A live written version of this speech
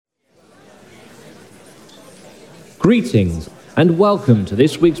Greetings and welcome to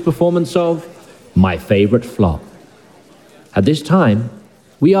this week's performance of My Favorite Flop. At this time,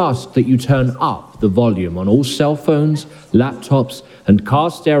 we ask that you turn up the volume on all cell phones, laptops, and car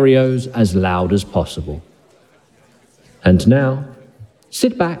stereos as loud as possible. And now,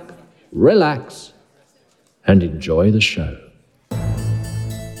 sit back, relax, and enjoy the show.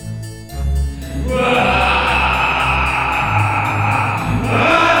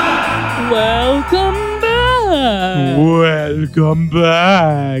 Welcome back. Welcome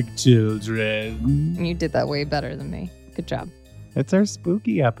back, children. You did that way better than me. Good job. It's our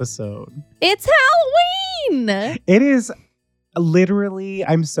spooky episode. It's Halloween. It is literally,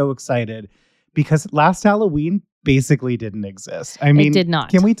 I'm so excited because last Halloween basically didn't exist. I mean, It did not.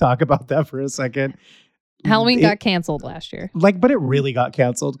 Can we talk about that for a second? Halloween got canceled last year. But it really got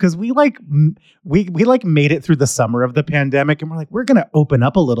canceled because we made it through the summer of the pandemic and we're like, we're going to open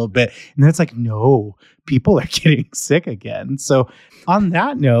up a little bit. And then it's like, no, people are getting sick again. So on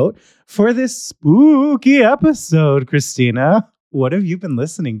that note, for this spooky episode, Christina, what have you been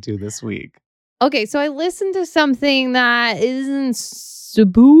listening to this week? Okay, so I listened to something that isn't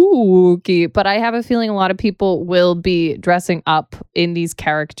spooky, but I have a feeling a lot of people will be dressing up in these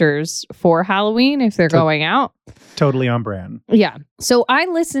characters for Halloween if they're going out. Totally on brand. Yeah. So I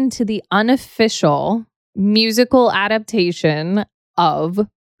listened to the unofficial musical adaptation of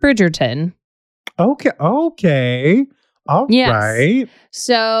Bridgerton. Okay. All Yes. right.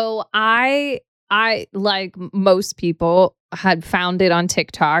 So I like most people had found it on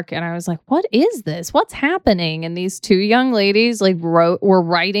TikTok and I was like, what is this? What's happening? And these two young ladies were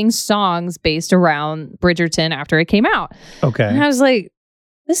writing songs based around Bridgerton after it came out. Okay. And I was like,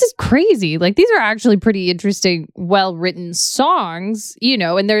 this is crazy. Like, these are actually pretty interesting, well-written songs,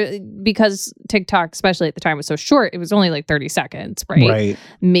 and they're, because TikTok, especially at the time, was so short, it was only like 30 seconds, right? Right.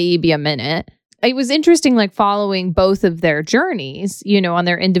 Maybe a minute. It was interesting, like, following both of their journeys, on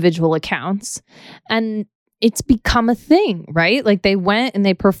their individual accounts. And it's become a thing, right? Like, they went and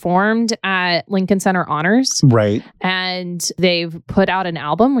they performed at Lincoln Center Honors. Right. And they've put out an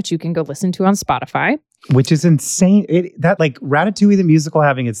album, which you can go listen to on Spotify. Which is insane. That Ratatouille the musical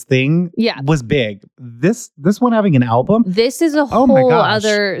having its thing was big. This one having an album. This is a whole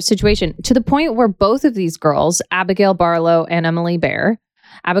other situation, to the point where both of these girls, Abigail Barlow and Emily Bear,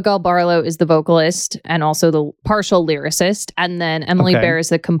 Abigail Barlow is the vocalist and also the partial lyricist. And then Emily Bear is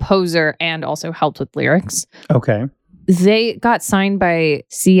the composer and also helped with lyrics. Okay. They got signed by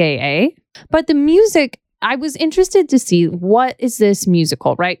CAA. But the music, I was interested to see, what is this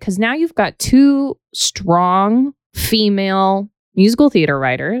musical, right? Because now you've got two strong female musical theater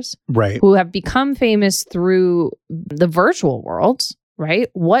writers, right, who have become famous through the virtual world, right?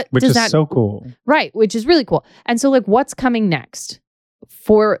 Which is so cool. Right, which is really cool. And so, like, what's coming next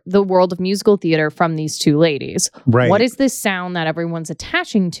for the world of musical theater from these two ladies? Right. What is this sound that everyone's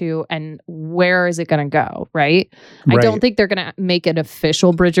attaching to, and where is it going to go, right? I don't think they're going to make an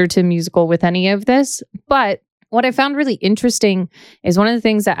official Bridgerton musical with any of this, but what I found really interesting is one of the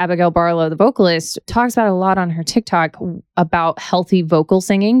things that Abigail Barlow, the vocalist, talks about a lot on her TikTok about healthy vocal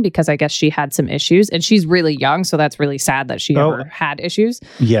singing, because I guess she had some issues, and she's really young, so that's really sad that she ever had issues.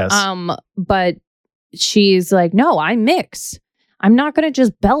 Yes. But she's like, no, I mix. I'm not going to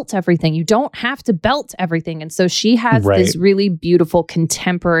just belt everything. You don't have to belt everything. And so she has this really beautiful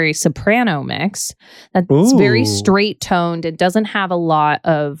contemporary soprano mix that's very straight toned. It doesn't have a lot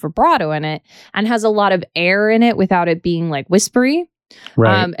of vibrato in it and has a lot of air in it without it being like whispery.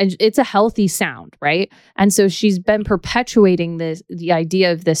 Right. And it's a healthy sound, right? And so she's been perpetuating the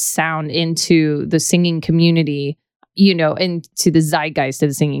idea of this sound into the singing community, into the zeitgeist of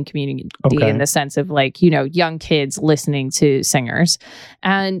the singing community, in the sense of, like, young kids listening to singers.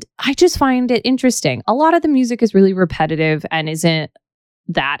 And I just find it interesting. A lot of the music is really repetitive and isn't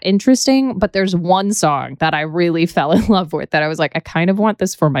that interesting, but there's one song that I really fell in love with that I was like, I kind of want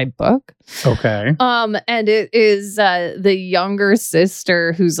this for my book. Okay. And it is the younger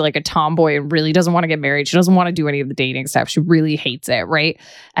sister who's like a tomboy and really doesn't want to get married. She doesn't want to do any of the dating stuff. She really hates it, right?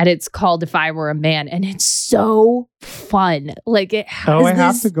 And it's called If I Were a Man, and it's so fun. Like, it has I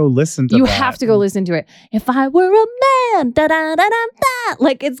have to go listen to You that. have to go listen to it. If I were a man, da da da da da.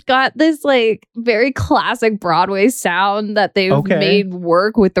 Like, it's got this like very classic Broadway sound that they've made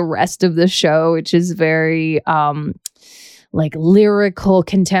work with the rest of the show, which is very like lyrical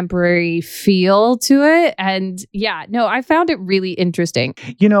contemporary feel to it. And I found it really interesting.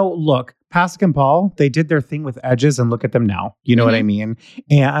 Look, Pasek and Paul, they did their thing with Edges, and look at them now. You know what I mean?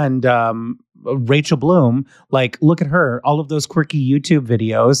 And Rachel Bloom, like, look at her, all of those quirky YouTube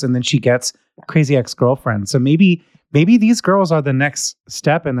videos, and then she gets Crazy Ex-Girlfriend. So maybe maybe these girls are the next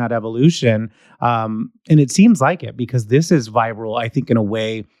step in that evolution. And it seems like it because this is viral, I think, in a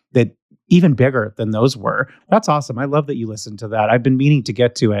way that even bigger than those were. That's awesome. I love that you listened to that. I've been meaning to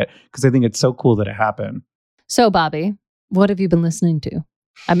get to it because I think it's so cool that it happened. So, Bobby, what have you been listening to?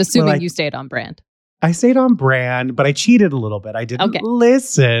 I'm assuming you stayed on brand. I stayed on brand, but I cheated a little bit. I didn't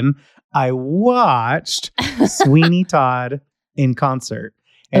listen. I watched Sweeney Todd in concert.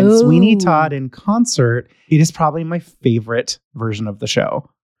 And Sweeney Todd in concert, it is probably my favorite version of the show.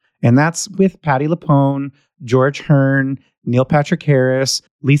 And that's with Patti LuPone, George Hearn, Neil Patrick Harris,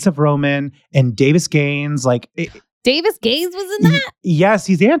 Lisa Vroman, and Davis Gaines. Davis Gaines was in that? Yes,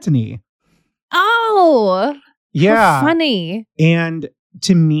 he's Anthony. Oh, yeah. How funny. And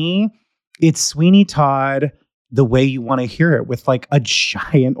to me, it's Sweeney Todd the way you want to hear it, with like a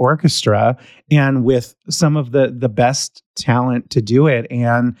giant orchestra and with some of the best talent to do it,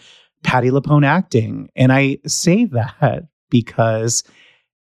 and Patti LuPone acting. And I say that because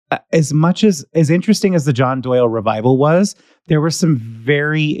as much as interesting as the John Doyle revival was, there were some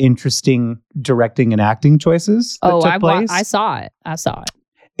very interesting directing and acting choices that took place. I saw it.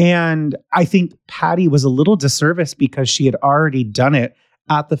 And I think Patti was a little disservice because she had already done it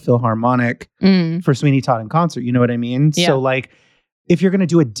at the Philharmonic for Sweeney Todd in concert. You know what I mean? Yeah. So like, if you're going to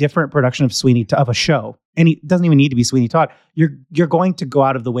do a different production of a show, and it doesn't even need to be Sweeney Todd, you're going to go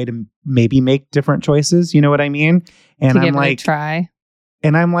out of the way to maybe make different choices. You know what I mean? And I'm like, try.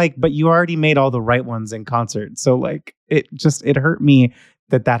 And I'm like, but you already made all the right ones in concert. So like, it hurt me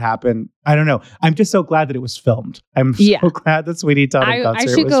that happened. I don't know. I'm just so glad that it was filmed. I'm so glad that Sweeney Todd in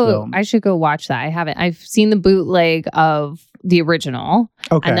concert was filmed. I should go watch that. I haven't. I've seen the bootleg of the original.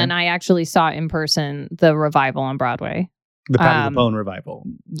 Okay. And then I actually saw in person the revival on Broadway. The Patti LuPone revival.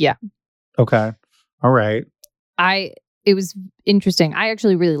 Yeah. Okay. All right. It was interesting. I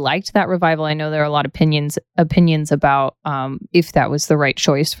actually really liked that revival. I know there are a lot of opinions about if that was the right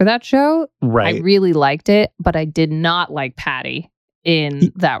choice for that show. Right. I really liked it, but I did not like Patti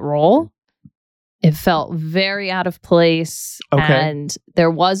in that role. It felt very out of place, and there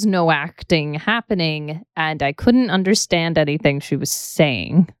was no acting happening, and I couldn't understand anything she was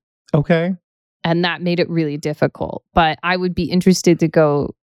saying. Okay. And that made it really difficult. But I would be interested to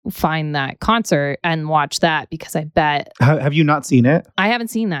go find that concert and watch that, because I bet... Have you not seen it? I haven't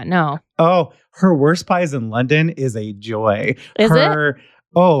seen that, no. Oh, Her Worst Pies in London is a joy. Is it?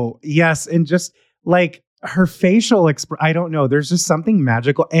 Oh, yes. And just like... her facial expression, I don't know. There's just something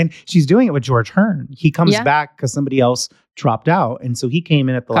magical. And she's doing it with George Hearn. He comes back because somebody else dropped out. And so he came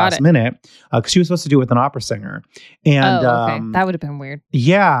in at the last minute because she was supposed to do it with an opera singer. And that would have been weird.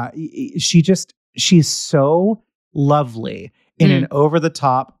 Yeah. She's so lovely in an over the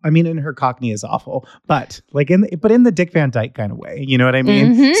top. I mean, and her Cockney is awful, but like in the Dick Van Dyke kind of way. You know what I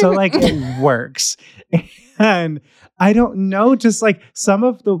mean? Mm-hmm. So like it works. And I don't know, just like some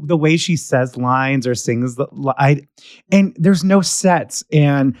of the way she says lines or sings and there's no sets,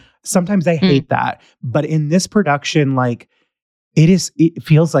 and sometimes I hate that. But in this production, like it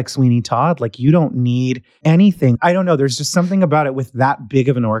feels like Sweeney Todd. Like you don't need anything. I don't know. There's just something about it with that big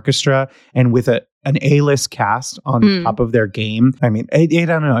of an orchestra and with an A-list cast on top of their game. I mean, I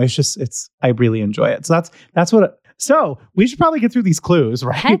don't know. I really enjoy it. So that's what. So we should probably get through these clues,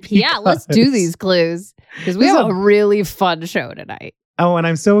 right? Heck yeah, let's do these clues, because we have a really fun show tonight. Oh, and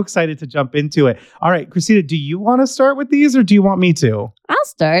I'm so excited to jump into it. All right, Christina, do you want to start with these or do you want me to? I'll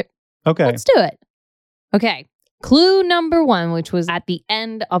start. Okay. Let's do it. Okay. Clue number 1, which was at the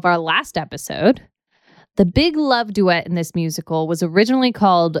end of our last episode. The big love duet in this musical was originally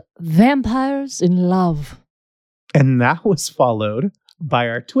called Vampires in Love. And that was followed by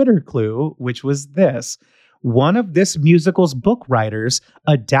our Twitter clue, which was this. One of this musical's book writers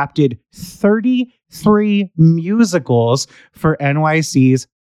adapted 33 musicals for NYC's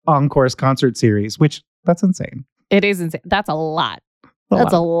Encore's concert series, which that's insane. It is insane. That's a lot.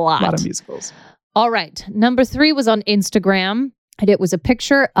 That's a lot. A lot of musicals. All right. Number 3 was on Instagram, and it was a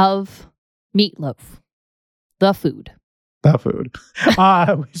picture of meatloaf, the food. The food,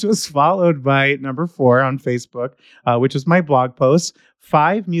 which was followed by number 4 on Facebook, which is my blog post,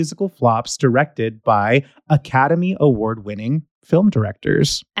 5 musical flops directed by Academy Award-winning film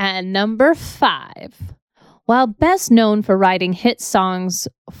directors. And number 5, while best known for writing hit songs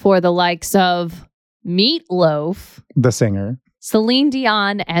for the likes of Meatloaf, the singer, Celine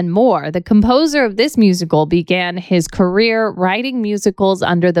Dion, and more, the composer of this musical began his career writing musicals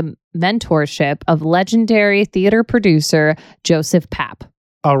under the mentorship of legendary theater producer Joseph Papp.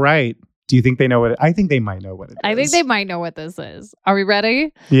 All right. Do you think they know what I think they might know what it is. I think they might know what this is. Are we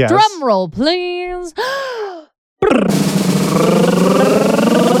ready? Yes. Drum roll, please.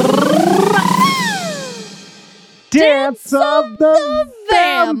 Dance of the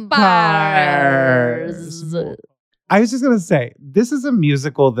Vampires. I was just going to say, this is a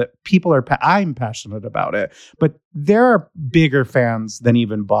musical that people are, I'm passionate about it, but there are bigger fans than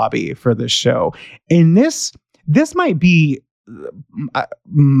even Bobby for this show. And this might be,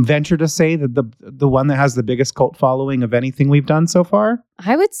 venture to say that the one that has the biggest cult following of anything we've done so far.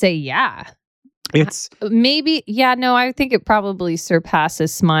 I would say, yeah. It's maybe, yeah, no, I think it probably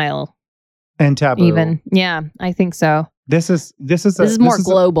surpasses Smile. And Taboo. Even. Yeah, I think so. This is more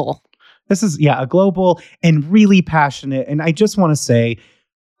global. This is a global and really passionate. And I just want to say,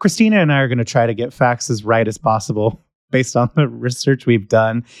 Christina and I are going to try to get facts as right as possible based on the research we've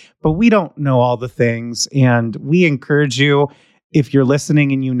done, but we don't know all the things. And we encourage you, if you're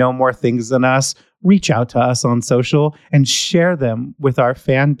listening and you know more things than us, reach out to us on social and share them with our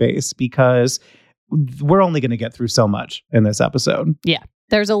fan base, because we're only going to get through so much in this episode. Yeah,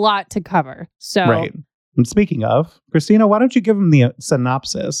 there's a lot to cover. So, right. And speaking of, Christina, why don't you give them the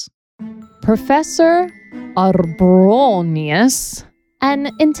synopsis? Professor Arbronius, an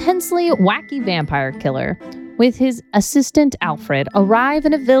intensely wacky vampire killer, with his assistant Alfred, arrive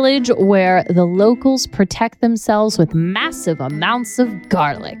in a village where the locals protect themselves with massive amounts of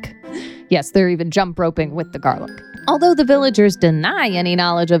garlic. Yes, they're even jump roping with the garlic. Although the villagers deny any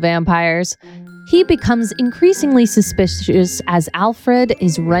knowledge of vampires, he becomes increasingly suspicious as Alfred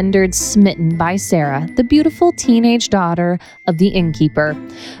is rendered smitten by Sarah, the beautiful teenage daughter of the innkeeper.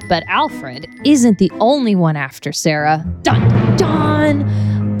 But Alfred isn't the only one after Sarah. Dun, dun,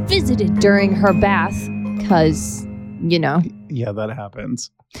 dun! Visited during her bath, because, you know. Yeah, that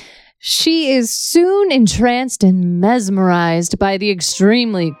happens. She is soon entranced and mesmerized by the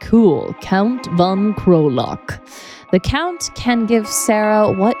extremely cool Count von Krolock. The Count can give Sarah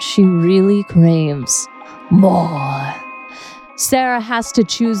what she really craves. More. Sarah has to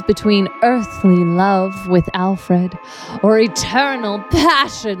choose between earthly love with Alfred or eternal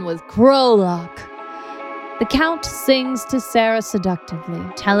passion with Krolock. The Count sings to Sarah seductively,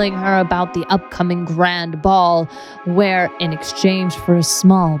 telling her about the upcoming grand ball, where, in exchange for a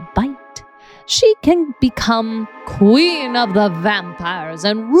small bite, she can become queen of the vampires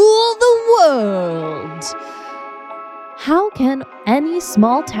and rule the world. How can any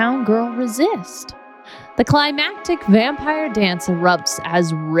small-town girl resist? The climactic vampire dance erupts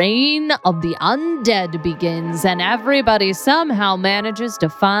as Reign of the Undead begins, and everybody somehow manages to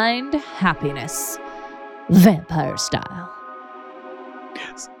find happiness. Vampire style.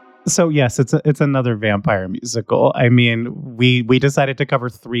 So yes, it's another vampire musical. I mean, we decided to cover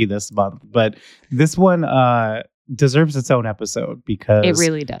 3 this month, but this one deserves its own episode because it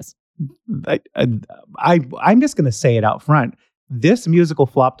really does. I'm just going to say it out front. This musical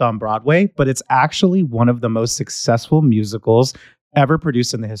flopped on Broadway, but it's actually one of the most successful musicals ever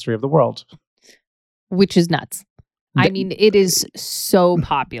produced in the history of the world. Which is nuts. I mean, it is so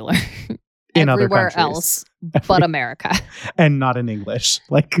popular in everywhere other countries. Else but America. And not in English.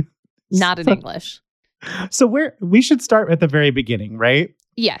 Not in English. So we should start at the very beginning, right?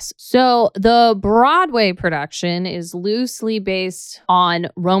 Yes. So the Broadway production is loosely based on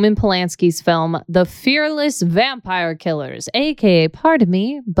Roman Polanski's film, The Fearless Vampire Killers, aka, pardon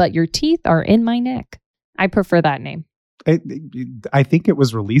me, but your teeth are in my neck. I prefer that name. I think it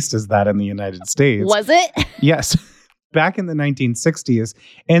was released as that in the United States. Was it? Yes. Back in the 1960s.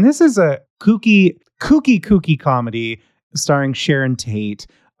 And this is a kooky comedy starring Sharon Tate,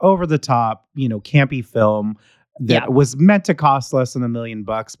 over the top, campy film that was meant to cost less than $1 million.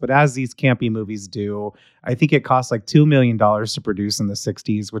 But as these campy movies do, I think it cost like $2 million to produce in the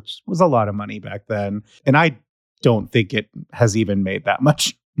 60s, which was a lot of money back then. And I don't think it has even made that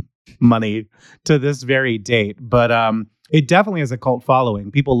much money to this very date. But it definitely has a cult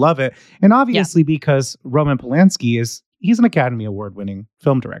following. People love it. And obviously because Roman Polanski he's an Academy Award winning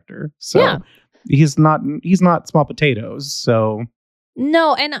film director. So he's not small potatoes. So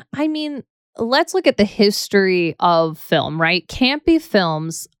no, and I mean, let's look at the history of film, right? Campy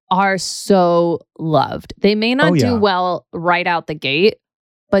films are so loved. They may not do well right out the gate,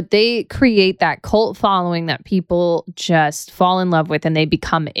 but they create that cult following that people just fall in love with and they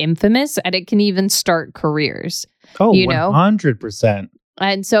become infamous, and it can even start careers. Oh, 100%.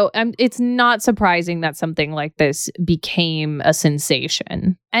 And so it's not surprising that something like this became a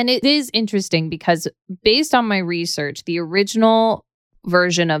sensation. And it is interesting because based on my research, the original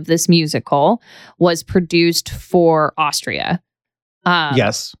version of this musical was produced for Austria.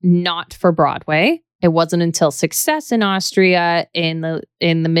 Yes. Not for Broadway. It wasn't until success in Austria in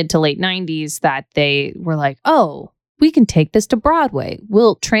the mid to late 90s that they were like, oh, we can take this to Broadway.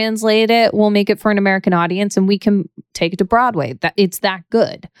 We'll translate it. We'll make it for an American audience and we can take it to Broadway. It's that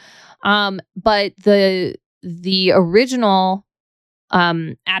good. But the the original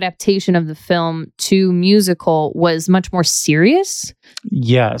adaptation of the film to musical was much more serious.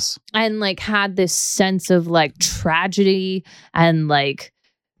 Yes. And like had this sense of like tragedy and like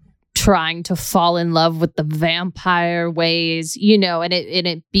trying to fall in love with the vampire ways, you know, and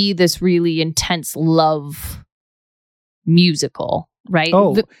it be this really intense love musical, right?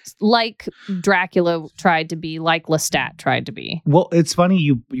 Oh. Like Dracula tried to be, like Lestat tried to be. Well, it's funny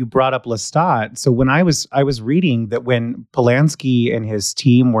you brought up Lestat. So when I was reading that when Polanski and his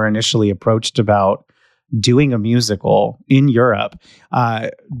team were initially approached about doing a musical in Europe,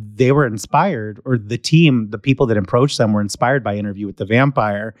 they were inspired, or the people that approached them were inspired by Interview with the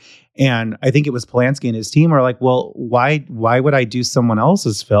Vampire. And I think it was Polanski and his team are like, well, why would I do someone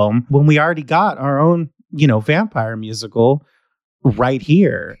else's film when we already got our own, you know, vampire musical right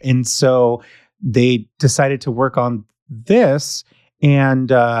here? And so they decided to work on this, and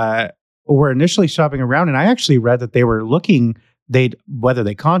were initially shopping around. And I actually read that they were looking, whether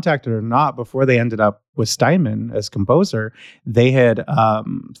they contacted or not, before they ended up with Steinman as composer, they had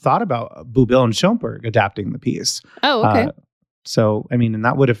thought about Boublil and Schoenberg adapting the piece. Oh, okay. So, I mean, and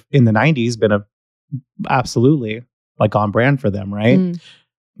that would have in the 90s been absolutely like on brand for them, right? Mm.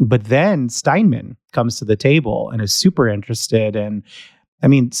 But then Steinman comes to the table and is super interested. And I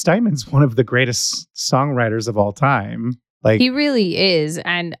mean, Steinman's one of the greatest songwriters of all time. Like, he really is.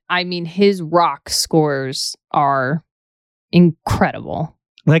 And I mean, his rock scores are incredible.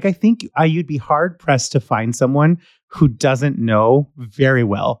 Like, I think you'd be hard pressed to find someone who doesn't know very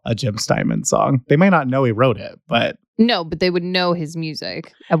well a Jim Steinman song. They might not know he wrote it, but they would know his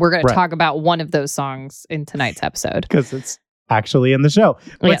music. And we're going to talk about one of those songs in tonight's episode. Because it's actually in the show.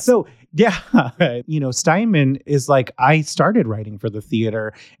 But yes. So, yeah, you know, Steinman is like, I started writing for the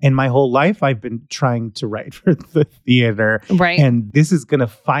theater, and my whole life I've been trying to write for the theater. Right. And this is going to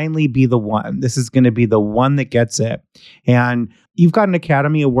finally be the one. This is going to be the one that gets it. And you've got an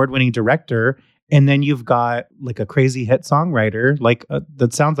Academy Award-winning director, and then you've got like a crazy hit songwriter. Like,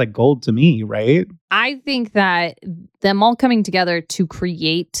 that sounds like gold to me, right? I think that them all coming together to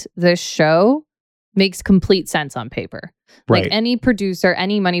create this show makes complete sense on paper. Right. Like any producer,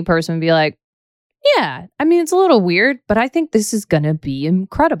 any money person would be like, yeah, I mean, it's a little weird, but I think this is going to be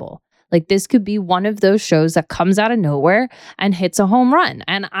incredible. Like, this could be one of those shows that comes out of nowhere and hits a home run.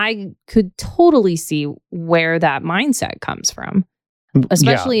 And I could totally see where that mindset comes from,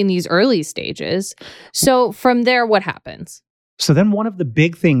 especially in these early stages. So from there, what happens? So then one of the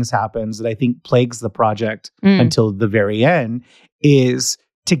big things happens that I think plagues the project until the very end is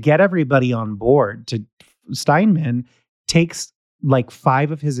to get everybody on board. Steinman takes like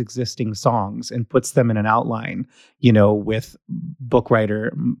 5 of his existing songs and puts them in an outline, you know, with book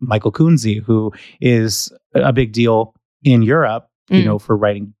writer Michael Kunze, who is a big deal in Europe, you know, for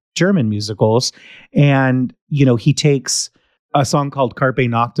writing German musicals. And, you know, he takes a song called Carpe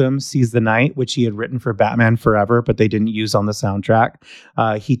Noctem, Seize the Night, which he had written for Batman Forever, but they didn't use on the soundtrack.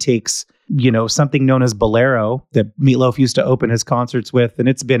 He takes, you know, something known as Bolero that Meatloaf used to open his concerts with, and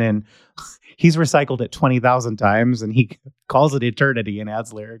it's been in... He's recycled it 20,000 times, and he calls it Eternity and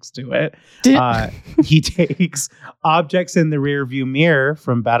adds lyrics to it. He takes Objects in the Rearview Mirror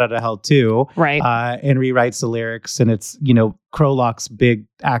from Bat Out of Hell 2, right, and rewrites the lyrics, and it's, you know, Krolak's big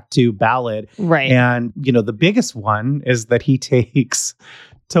Act 2 ballad. Right. And, you know, the biggest one is that he takes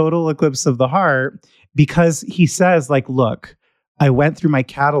Total Eclipse of the Heart, because he says, like, look, I went through my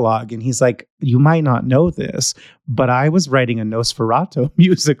catalog, and he's like, you might not know this, but I was writing a Nosferatu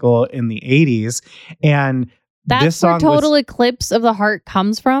musical in the 80s. And that's this song where Total Eclipse of the Heart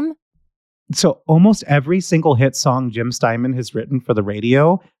comes from. So almost every single hit song Jim Steinman has written for the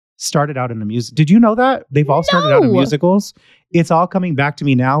radio started out in a music. Did you know that? They've all started out in musicals. It's All Coming Back to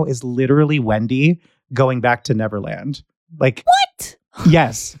Me Now is literally Wendy going back to Neverland. Like, what?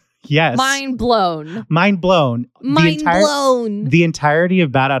 Yes. Yes. Mind blown. Mind blown. The entirety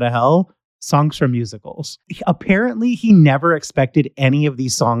of Bat Out of Hell, songs from musicals. Apparently, he never expected any of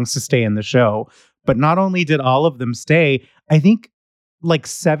these songs to stay in the show. But not only did all of them stay, I think like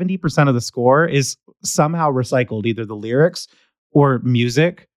 70% of the score is somehow recycled, either the lyrics or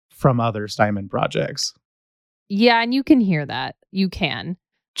music from other Steinman projects. Yeah, and you can hear that. You can.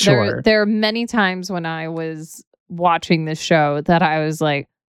 Sure. There are many times when I was watching this show that I was like,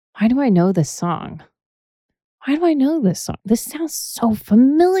 why do I know this song? Why do I know this song? This sounds so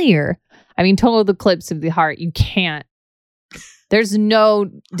familiar. I mean, Total Eclipse of the Heart, you can't. There's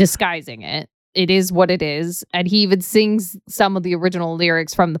no disguising it. It is what it is. And he even sings some of the original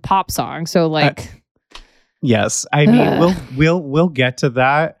lyrics from the pop song. So like... yes. I mean, we'll get to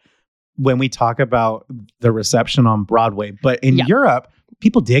that when we talk about the reception on Broadway. But in Europe,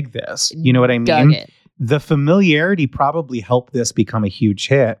 people dig this. You know what I mean? Dug it. the familiarity probably helped this become a huge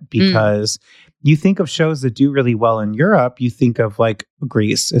hit because you think of shows that do really well in Europe. You think of like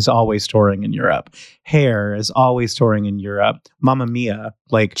Grease is always touring in Europe. Hair is always touring in Europe. Mamma Mia,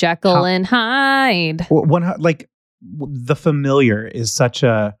 like Jekyll and Hyde. The familiar is such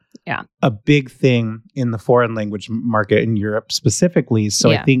a big thing in the foreign language market in Europe specifically. So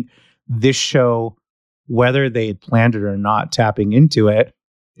I think this show, whether they had planned it or not, tapping into it,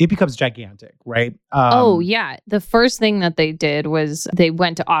 it becomes gigantic, right? The first thing that they did was they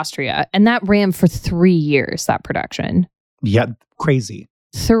went to Austria, and that ran for 3 years, that production. Yeah, crazy.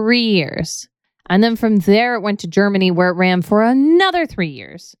 3 years. And then from there, it went to Germany, where it ran for another 3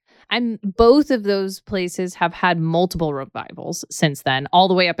 years. And both of those places have had multiple revivals since then, all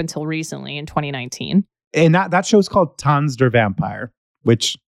the way up until recently in 2019. And that show's called Tanz der Vampire,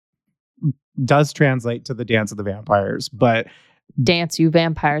 which does translate to the Dance of the Vampires, but dance, you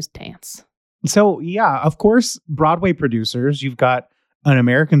vampires, dance. So, yeah, of course, Broadway producers, you've got an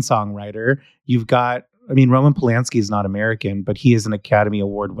American songwriter, you've got, Roman Polanski is not American, but he is an Academy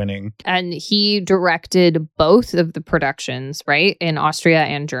Award winning. And he directed both of the productions, right? In Austria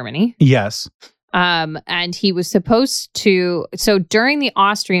and Germany. Yes. And he was supposed to, so during the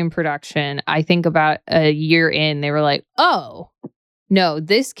Austrian production, I think about a year in, they were like, oh, no,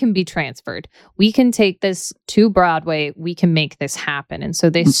 this can be transferred. We can take this to Broadway. We can make this happen. And so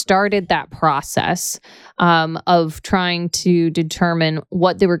they started that process of trying to determine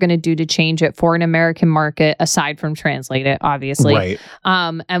what they were going to do to change it for an American market, aside from translate it, obviously, right.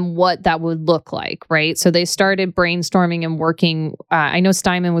 And what that would look like, right? So they started brainstorming and working. I know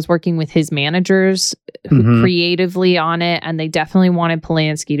Steinman was working with his managers creatively on it, and they definitely wanted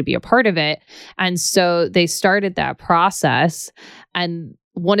Polanski to be a part of it. And so they started that process. And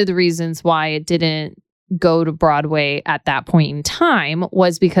one of the reasons why it didn't go to Broadway at that point in time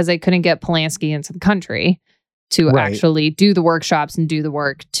was because they couldn't get Polanski into the country to actually do the workshops and do the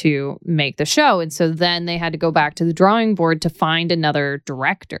work to make the show. And so then they had to go back to the drawing board to find another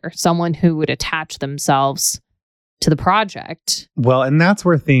director, someone who would attach themselves to the project. Well, and that's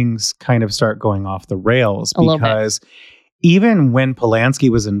where things kind of start going off the rails, because even when Polanski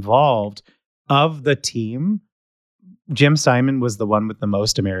was involved, of the team, Jim Steinman was the one with the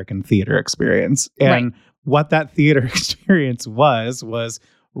most American theater experience. And what that theater experience was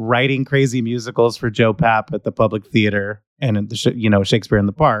writing crazy musicals for Joe Papp at the Public Theater and at the Shakespeare in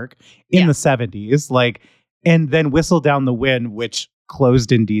the Park in the 70s, and then Whistle Down the Wind, which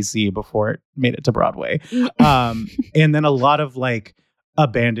closed in DC before it made it to Broadway. And then a lot of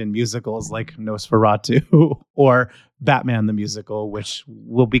abandoned musicals like Nosferatu or Batman the Musical, which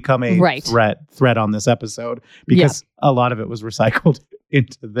will become a thread on this episode, because a lot of it was recycled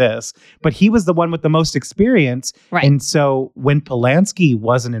into this. But he was the one with the most experience. Right. And so when Polanski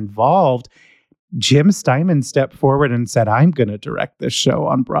wasn't involved, Jim Steinman stepped forward and said, I'm going to direct this show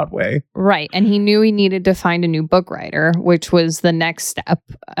on Broadway. Right. And he knew he needed to find a new book writer, which was the next step.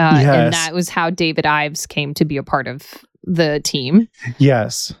 And that was how David Ives came to be a part of the team.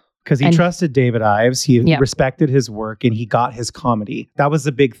 Yes. Because he trusted David Ives, he respected his work, and he got his comedy. That was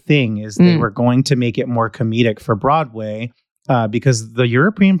the big thing, is they were going to make it more comedic for Broadway, because the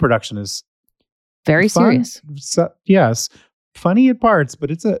European production is very serious. So, yes, funny at parts, but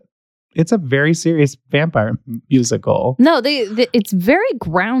it's a very serious vampire musical. No, it's very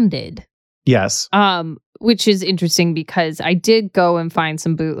grounded. Yes. Which is interesting, because I did go and find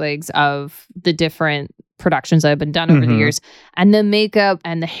some bootlegs of the different productions that have been done over the years, and the makeup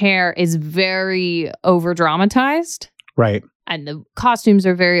and the hair is very over dramatized, right? And the costumes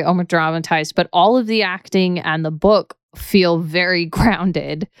are very over dramatized, but all of the acting and the book feel very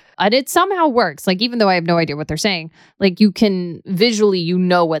grounded, and it somehow works. Even though I have no idea what they're saying, you can visually,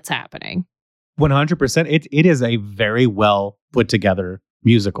 what's happening. 100%. It is a very well put together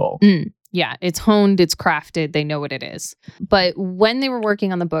musical. Yeah, it's honed, it's crafted, they know what it is. But when they were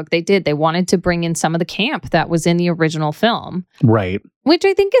working on the book, they wanted to bring in some of the camp that was in the original film. Right. Which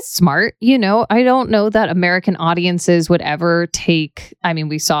I think is smart. I don't know that American audiences would ever take,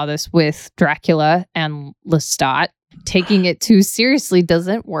 we saw this with Dracula and Lestat. Taking it too seriously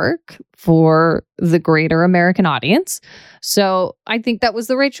doesn't work for the greater American audience. So I think that was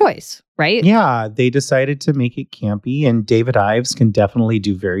the right choice, right? Yeah, they decided to make it campy, and David Ives can definitely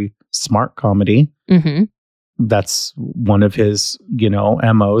do very smart comedy. That's one of his,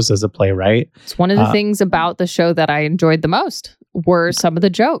 MOs as a playwright. It's one of the things about the show that I enjoyed the most were some of the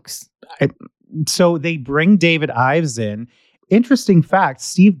jokes. So they bring David Ives in. Interesting fact,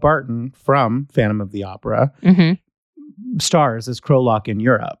 Steve Barton from Phantom of the Opera stars as Krolok in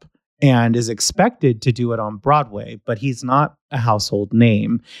Europe. and is expected to do it on Broadway, but he's not a household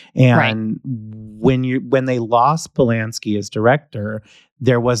name. And when they lost Polanski as director,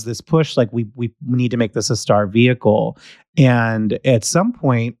 there was this push like we need to make this a star vehicle. And at some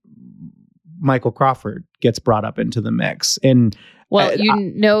point, Michael Crawford gets brought up into the mix. And well,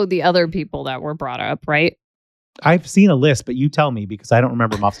 know the other people that were brought up, right? I've seen a list, but you tell me because I don't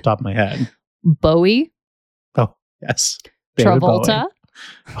remember them off the top of my head. Bowie. Oh, yes. David Travolta.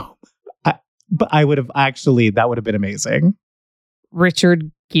 Oh, but I would have that would have been amazing.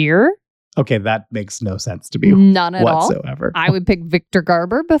 Richard Gere. Okay, that makes no sense to me. None at whatsoever. all. I would pick Victor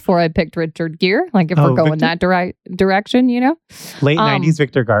Garber before I picked Richard Gere. Like if we're going that direction, you know? Late 90s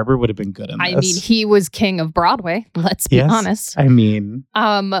Victor Garber would have been good in this. I mean, he was king of Broadway. Let's be honest. I mean...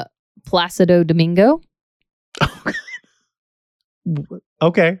 Placido Domingo.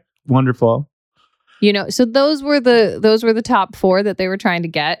 Okay, wonderful. You know, so those were the top 4 that they were trying to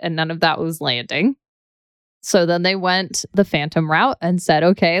get, and none of that was landing. So then they went the Phantom route and said,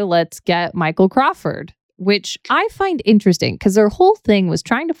 okay, let's get Michael Crawford, which I find interesting because their whole thing was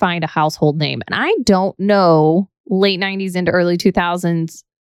trying to find a household name. And I don't know, late 90s into early 2000s,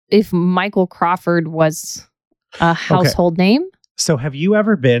 if Michael Crawford was a household name. So have you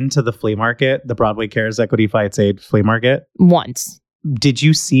ever been to the flea market, the Broadway Cares Equity Fights Aid flea market? Once. Did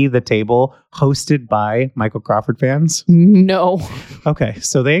you see the table hosted by Michael Crawford fans? No. Okay,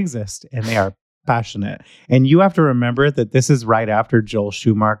 so they exist and they are passionate. And you have to remember that this is right after Joel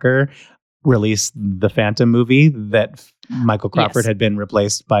Schumacher released the Phantom movie that Michael Crawford had been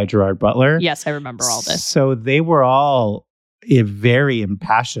replaced by Gerard Butler. Yes, I remember all this. So they were all very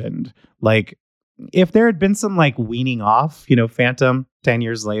impassioned. Like if there had been some like weaning off, you know, Phantom 10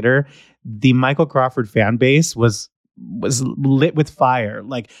 years later, the Michael Crawford fan base was lit with fire.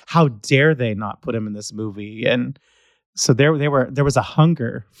 Like, how dare they not put him in this movie? And so there was a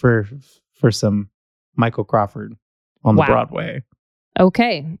hunger for some Michael Crawford on the Broadway.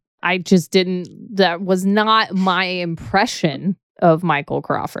 Okay. I just that was not my impression of Michael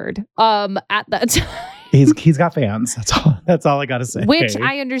Crawford. At that time. He's got fans. That's all I gotta say. Which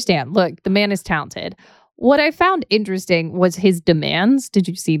I understand. Look, the man is talented. What I found interesting was his demands. Did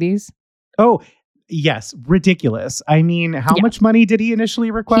you see these? Oh, yes. Ridiculous. I mean, how much money did he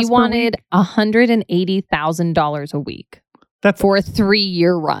initially request? He wanted $180,000 a week. That's for a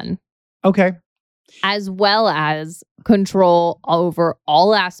 3-year run. Okay. As well as control over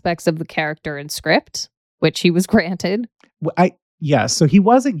all aspects of the character and script, which he was granted. So he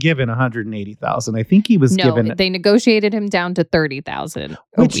wasn't given $180,000. I think he was given. They negotiated him down to $30,000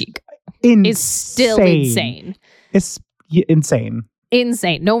 a week. Is still insane. It's insane.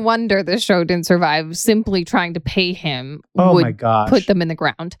 Insane. No wonder the show didn't survive. Simply trying to pay him would put them in the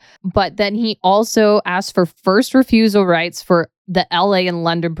ground. But then he also asked for first refusal rights for the LA and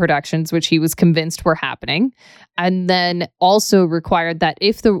London productions, which he was convinced were happening. And then also required that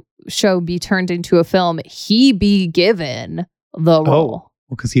if the show be turned into a film, he be given the role.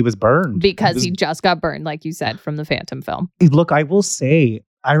 Because he was burned. Because he just got burned, like you said, from the Phantom film. Look, I will say,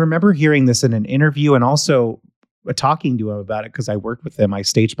 I remember hearing this in an interview and also talking to him about it because I worked with him. I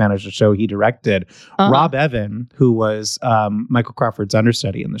stage managed a show he directed. Rob Evan, who was Michael Crawford's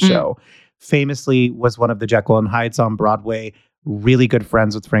understudy in the show, famously was one of the Jekyll and Hydes on Broadway. Really good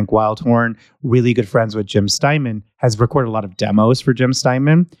friends with Frank Wildhorn. Really good friends with Jim Steinman. Has recorded a lot of demos for Jim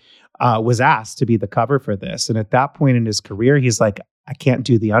Steinman. Was asked to be the cover for this. And at that point in his career, he's like, I can't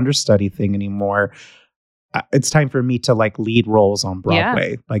do the understudy thing anymore. It's time for me to like lead roles on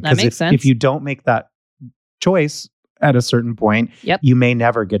Broadway. Like, because if you don't make that choice at a certain point, you may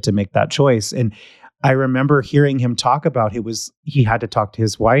never get to make that choice. And I remember hearing him talk about he had to talk to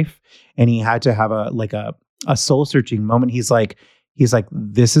his wife and he had to have a soul searching moment. He's like,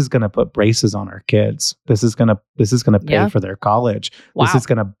 this is going to put braces on our kids. This is going to pay for their college. Wow. This is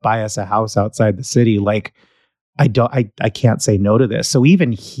going to buy us a house outside the city. Like, I can't say no to this. So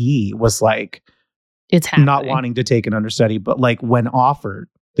even he was like, it's happening. Not wanting to take an understudy, but like when offered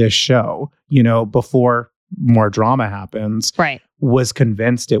this show, you know, before more drama happens, was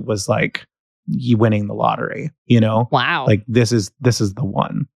convinced it was like you winning the lottery, you know? Wow. Like this is the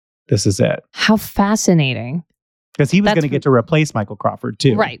one. This is it. How fascinating. Because he was going to get to replace Michael Crawford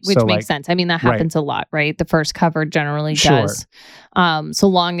too. Right, which makes sense. I mean, that happens a lot, right? The first cover generally does. So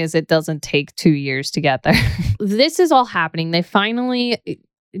long as it doesn't take 2 years to get there. This is all happening. They finally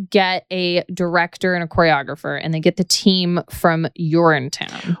get a director and a choreographer, and they get the team from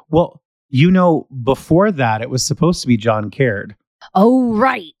Urinetown. Well, you know, before that, it was supposed to be John Caird. Oh,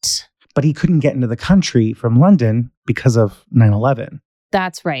 right. But he couldn't get into the country from London because of 9/11.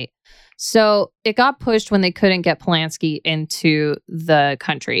 That's right. So it got pushed when they couldn't get Polanski into the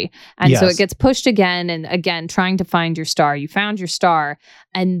country. And so Yes. it gets pushed again and again, trying to find your star. You found your star.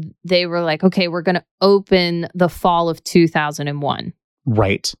 And they were like, okay, we're going to open the fall of 2001.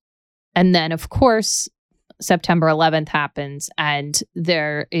 Right. And then, of course, September 11th happens, and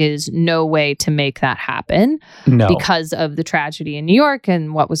there is no way to make that happen No. because of the tragedy in New York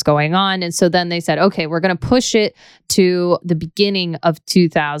and what was going on. And so then they said, okay, we're going to push it to the beginning of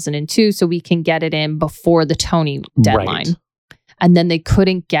 2002 so we can get it in before the Tony deadline. Right. And then they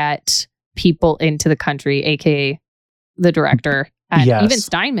couldn't get people into the country, aka the director. And Yes. even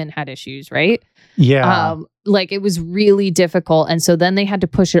Steinman had issues, right? Yeah. Like it was really difficult. And so then they had to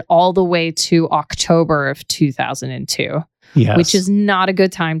push it all the way to October of 2002, Yes. which is not a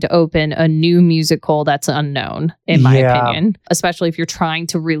good time to open a new musical that's unknown, in my Yeah. opinion, especially if you're trying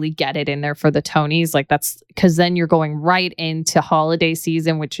to really get it in there for the Tonys. Like that's because then you're going right into holiday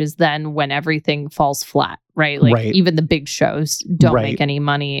season, which is then when everything falls flat, right? Like Right. even the big shows don't Right. make any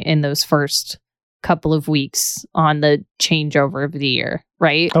money in those first couple of weeks on the changeover of the year,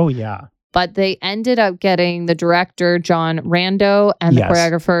 right? Oh, yeah. But they ended up getting the director, John Rando, and the Yes.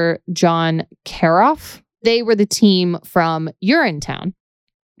 choreographer, John Karoff. They were the team from Urinetown.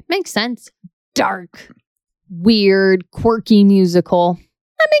 Makes sense. Dark, weird, quirky musical.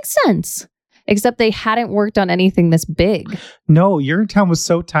 That makes sense. Except they hadn't worked on anything this big. No, Urinetown was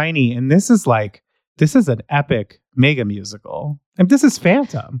so tiny. And this is an epic mega musical. And this is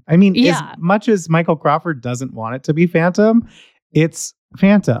Phantom. I mean, Yeah. as much as Michael Crawford doesn't want it to be Phantom, it's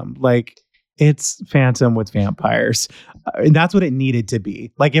Phantom. Like, it's Phantom with vampires. And that's what it needed to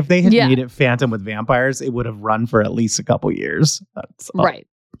be. Like, if they had Yeah. made it Phantom with vampires, it would have run for at least a couple years. That's all. Right.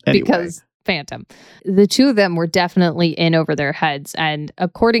 Anyway. Because Phantom. The two of them were definitely in over their heads. And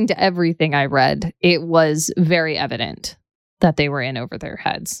according to everything I read, it was very evident that they were in over their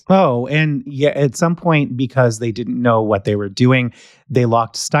heads. Oh, and yeah, at some point, because they didn't know what they were doing, they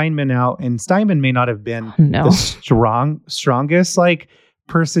locked Steinman out. And Steinman may not have been No. the strongest like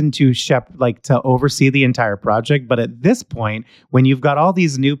person to to oversee the entire project. But at this point, when you've got all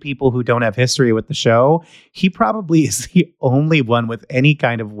these new people who don't have history with the show, he probably is the only one with any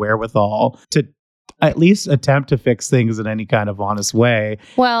kind of wherewithal to at least attempt to fix things in any kind of honest way.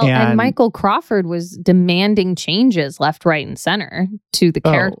 Well, and And- Michael Crawford was demanding changes left, right, and center to the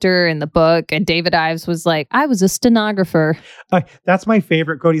Oh. character in the book. And David Ives was like, I was a stenographer. That's my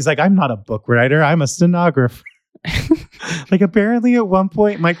favorite quote. He's like, I'm not a book writer, I'm a stenographer. Like, apparently at one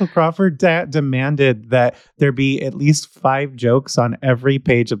point, Michael Crawford demanded that there be at least 5 jokes on every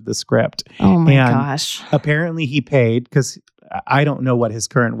page of the script. Oh my And gosh. Apparently he paid, because I don't know what his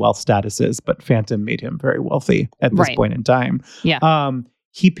current wealth status is, but Phantom made him very wealthy at this Right. point in time. Yeah.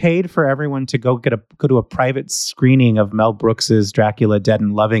 He paid for everyone to go to a private screening of Mel Brooks's Dracula Dead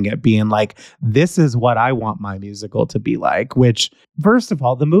and Loving It, being like, this is what I want my musical to be like. Which, first of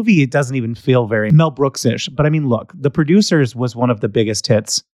all, the movie, it doesn't even feel very Mel Brooks-ish. But I mean, look, The Producers was one of the biggest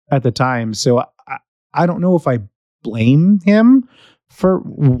hits at the time. So I don't know if I blame him for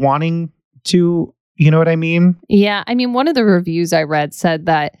wanting to, you know what I mean? Yeah. I mean, one of the reviews I read said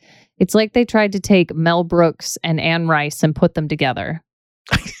that it's like they tried to take Mel Brooks and Anne Rice and put them together.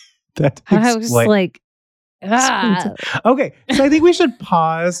 That I was explains- like, ah. Okay, so I think we should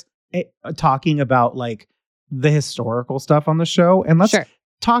pause talking about like the historical stuff on the show, and let's Sure.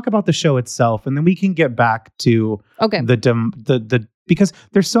 talk about the show itself, and then we can get back to Okay. the because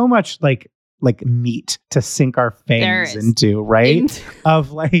there's so much like meat to sink our There fangs is. into, right?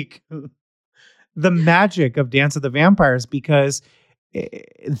 Of like the magic of Dance of the Vampires, because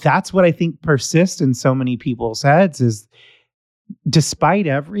that's what I think persists in so many people's heads is, despite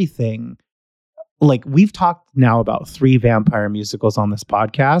everything, like we've talked now about 3 vampire musicals on this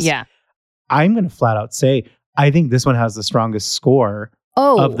podcast. Yeah. I'm going to flat out say, I think this one has the strongest score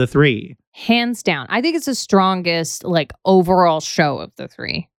Oh, of the 3. hands down. I think it's the strongest, like, overall show of the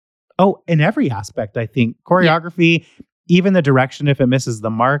 3. Oh, in every aspect, I think. Choreography, even the direction, if it misses the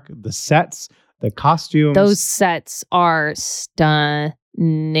mark, the sets, the costumes. Those sets are stunning.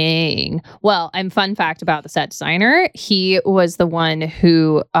 Well, and fun fact about the set designer, he was the one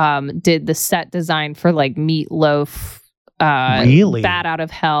who did the set design for like Meatloaf, Really? Bat Out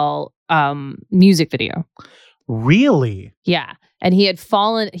of Hell music video. Really? Yeah. And he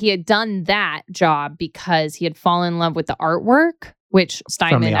had done that job because he had fallen in love with the artwork, which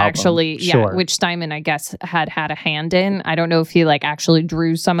Steinman album. actually, Sure. which Steinman, I guess, had a hand in. I don't know if he like actually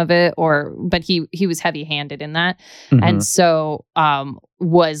drew some of it but he was heavy handed in that. Mhm. And so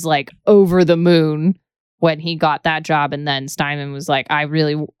was like over the moon when he got that job. And then Steinman was like, I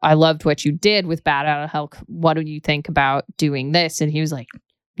loved what you did with Bat Out of Hell. What do you think about doing this? And he was like,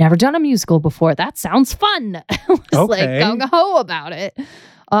 never done a musical before. That sounds fun. I was like gung-ho about it.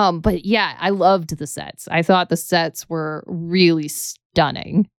 But yeah, I loved the sets. I thought the sets were really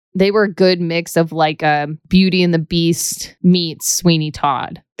stunning. They were a good mix of like Beauty and the Beast meets Sweeney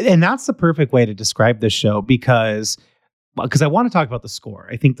Todd. And that's the perfect way to describe this show because I want to talk about the score.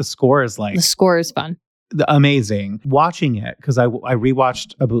 I think the score is like... The score is fun. Amazing. Watching it, because I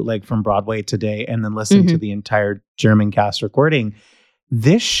rewatched a bootleg from Broadway today and then listened to the entire German cast recording.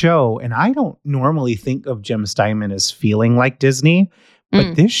 This show, and I don't normally think of Jim Steinman as feeling like Disney,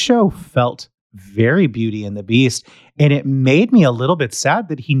 but this show felt very Beauty and the Beast. And it made me a little bit sad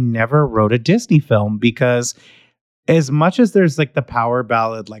that he never wrote a Disney film, because as much as there's like the power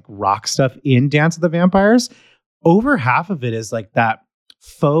ballad, like rock stuff in Dance of the Vampires, over half of it is like that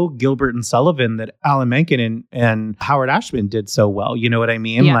faux Gilbert and Sullivan that Alan Menken and Howard Ashman did so well. You know what I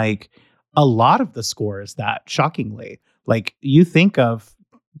mean? Yeah. Like a lot of the score is that, shockingly. Like you think of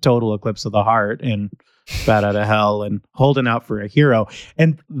Total Eclipse of the Heart and Bat Out of Hell and Holding Out for a Hero,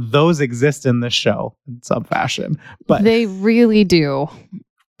 and those exist in this show in some fashion. But they really do.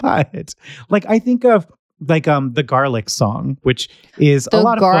 But like I think of like the Garlic song, which is a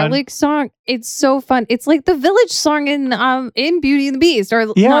lot of fun. The Garlic song, it's so fun. It's like the Village song in Beauty and the Beast, or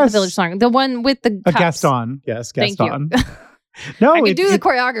not the Village song, the one with the cups. Gaston. Yes, Gaston. Thank you. No, I can do the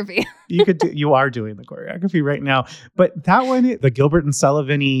choreography. You are doing the choreography right now. But that one, the Gilbert and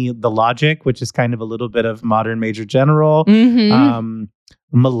Sullivan-y, The Logic, which is kind of a little bit of modern Major General.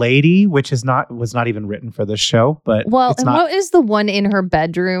 Milady, which was not even written for this show. But what is the one in her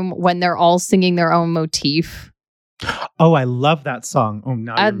bedroom when they're all singing their own motif? Oh, I love that song. Oh,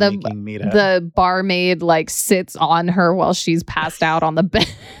 now you're making me to... The barmaid like sits on her while she's passed out on the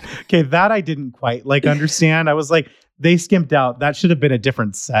bed. Okay, that I didn't quite understand. I was like, they skimped out. That should have been a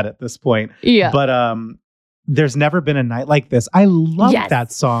different set at this point. Yeah. But There's Never Been a Night Like This. I love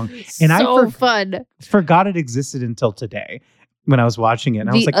that song. And fun. Forgot it existed until today when I was watching it. And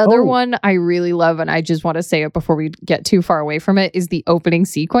I was like, the other one I really love, and I just want to say it before we get too far away from it, is the opening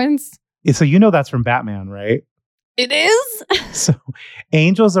sequence. So that's from Batman, right? It is. So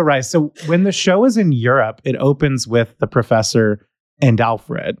Angels Arise. So when the show is in Europe, it opens with the Professor and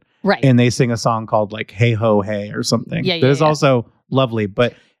Alfred. Right. And they sing a song called like Hey Ho Hey or something. Yeah, that is also lovely.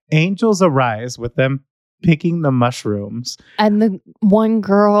 But Angels Arise with them picking the mushrooms. And the one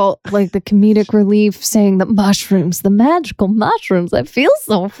girl, like the comedic relief, saying the mushrooms, the magical mushrooms. That feels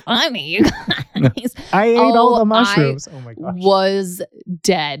so funny, you guys. I ate all the mushrooms. Oh my gosh. Was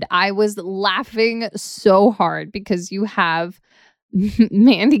dead. I was laughing so hard because you have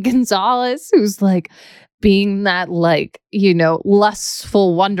Mandy Gonzalez, who's like being that like,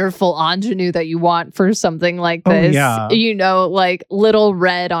 lustful, wonderful ingenue that you want for something like this. Oh, yeah. Like Little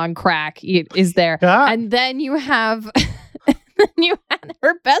Red on crack is there. Ah. And then you have you had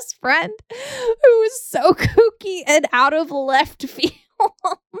her best friend who was so kooky and out of left field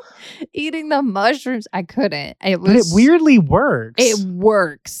eating the mushrooms. I couldn't. But it weirdly works. It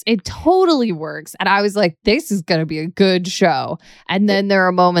works. It totally works. And I was like, this is going to be a good show. And then there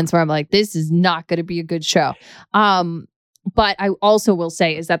are moments where I'm like, this is not going to be a good show. But I also will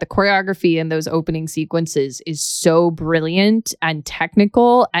say is that the choreography in those opening sequences is so brilliant and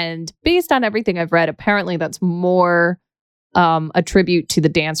technical. And based on everything I've read, apparently that's more a tribute to the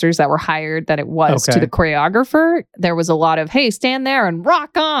dancers that were hired than it was to the choreographer. There was a lot of, hey, stand there and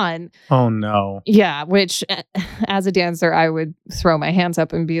rock on. Oh, no. Yeah, which as a dancer, I would throw my hands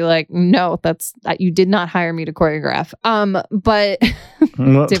up and be like, no, you did not hire me to choreograph. But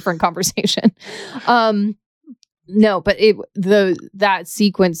different conversation. No, but that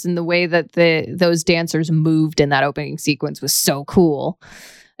sequence and the way that those dancers moved in that opening sequence was so cool.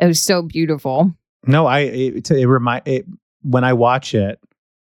 It was so beautiful. No, when I watch it,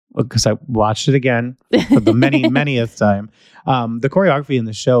 because I watched it again for the manyth time, the choreography in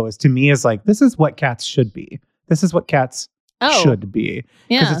the show is like, this is what Cats should be. This is what Cats should be.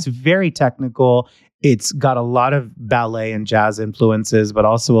 Because it's very technical. It's got a lot of ballet and jazz influences, but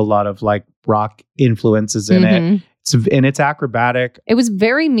also a lot of like rock influences in it. It's acrobatic. It was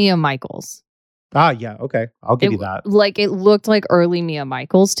very Mia Michaels. Ah, yeah. Okay. I'll give you that. Like it looked like early Mia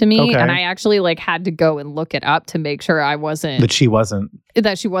Michaels to me. Okay. And I actually like had to go and look it up to make sure that she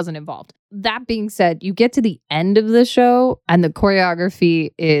wasn't involved. That being said, you get to the end of the show and the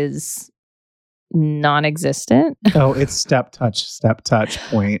choreography is non-existent. Oh, it's step touch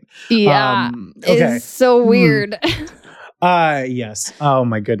point. Yeah. Okay. It's so weird. Yes. Oh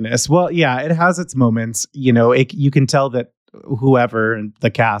my goodness. Well, yeah, it has its moments. You can tell that whoever in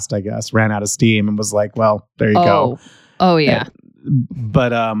the cast, I guess, ran out of steam and was like, well, there you go. Oh yeah.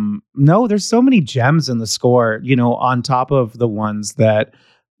 But no, there's so many gems in the score, you know, on top of the ones that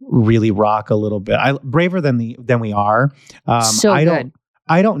really rock a little bit. Braver than We Are. So good.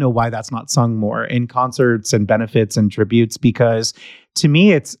 I don't know why that's not sung more in concerts and benefits and tributes, because to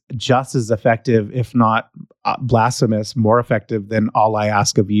me, it's just as effective, if not blasphemous, more effective than All I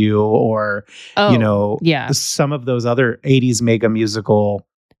Ask of You or, you know, some of those other 80s mega musical.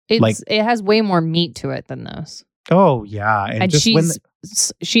 It has way more meat to it than those. Oh, yeah. And just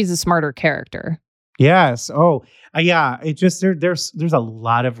she's a smarter character. Yes. Oh, yeah. It just, there's a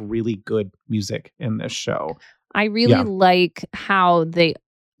lot of really good music in this show. I really like how they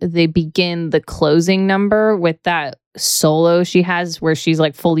begin the closing number with that solo she has where she's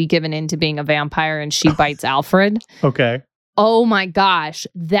like fully given into being a vampire and she bites Alfred. Okay. Oh my gosh.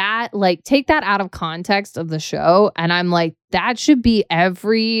 That, like, take that out of context of the show. And I'm like, that should be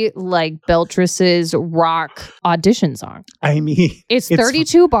every, like, Beltress's rock audition song. I mean, it's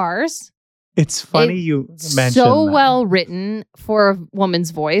 32 bars. It's funny you mentioned so that. Well written for a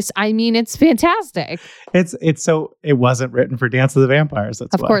woman's voice. I mean, it's fantastic. It wasn't written for Dance of the Vampires.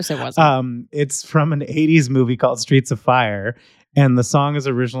 That's of course it wasn't. It's from an 80s movie called Streets of Fire. And the song is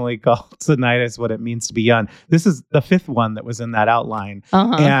originally called Tonight Is What It Means to Be Young. This is the fifth one that was in that outline.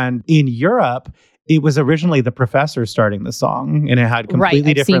 And in Europe, it was originally the Professor starting the song, and it had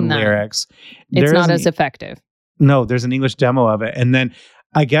completely different lyrics. It's not as effective. No, there's an English demo of it. And then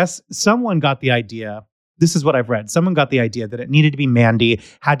I guess someone got the idea. This is what I've read. Someone got the idea that it needed to be Mandy,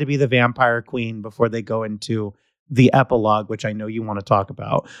 had to be the vampire queen before they go into the epilogue, which I know you want to talk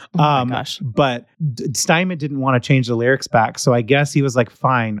about. Oh my gosh. But Steinman didn't want to change the lyrics back. So I guess he was like,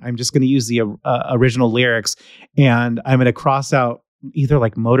 fine, I'm just going to use the original lyrics, and I'm going to cross out either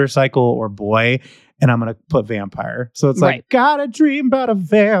like motorcycle or boy, and I'm going to put vampire. So it's like, got a dream about a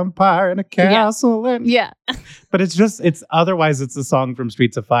vampire in a castle. But otherwise it's a song from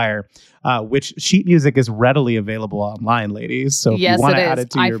Streets of Fire, which sheet music is readily available online, ladies. So if you want to add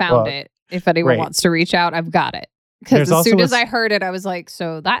it to your book. I found it. If anyone wants to reach out, I've got it. Because as soon as I heard it, I was like,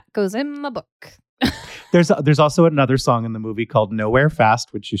 so that goes in my book. There's also another song in the movie called Nowhere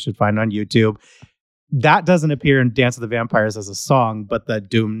Fast, which you should find on YouTube. That doesn't appear in Dance of the Vampires as a song, but the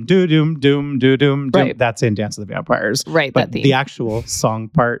doom, doo, doom, doom, doo, doom, doom, that's in Dance of the Vampires. Right. But the actual song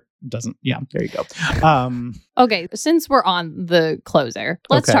part doesn't. Yeah, there you go. Okay, since we're on the closer,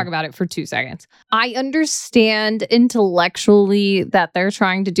 let's talk about it for 2 seconds. I understand intellectually that they're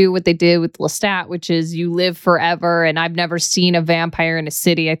trying to do what they did with Lestat, which is you live forever, and I've never seen a vampire in a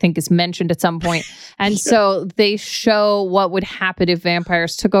city, I think is mentioned at some point. And so they show what would happen if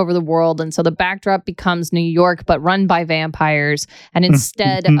vampires took over the world. And so the backdrop becomes New York, but run by vampires. And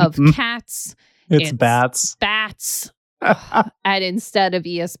instead of cats, it's bats. And instead of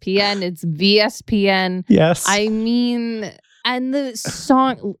ESPN, it's VSPN. Yes. I mean, and the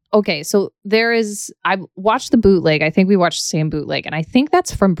song, okay, so I watched the bootleg. I think we watched the same bootleg. And I think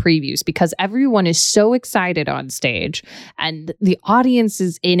that's from previews because everyone is so excited on stage and the audience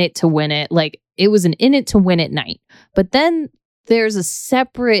is in it to win it. Like, it was an in it to win it night. But then there's a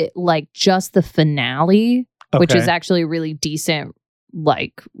separate, like, just the finale, which is actually really decent,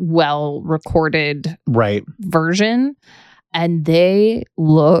 like, well recorded version, and they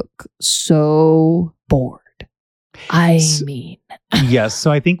look so bored. I mean, yes.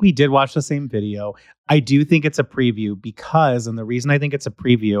 So I think we did watch the same video. I do think it's a preview because, and the reason I think it's a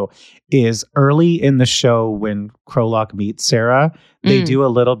preview is early in the show when Krolok meets Sarah, they do a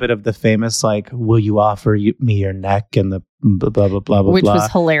little bit of the famous, like, will you offer me your neck, and the blah, blah, blah, blah, which blah. was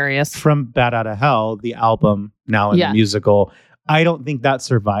hilarious. From Bat Out of Hell, the album, now in the musical. I don't think that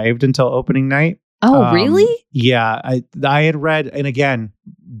survived until opening night. Oh, really? Yeah. I had read, and again,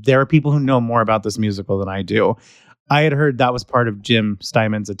 there are people who know more about this musical than I do. I had heard that was part of Jim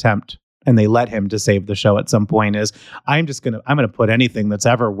Steinman's attempt, and they let him to save the show at some point, is I'm going to put anything that's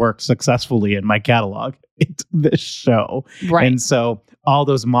ever worked successfully in my catalog into this show. Right. And so all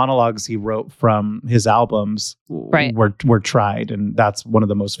those monologues he wrote from his albums were tried, and that's one of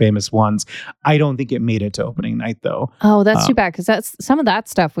the most famous ones. I don't think it made it to opening night, though. Oh, that's too bad, because some of that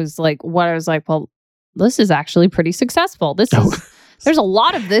stuff was like what I was like, well, this is actually pretty successful. There's a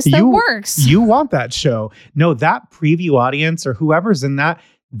lot of this that works. You want that show. No, that preview audience or whoever's in that,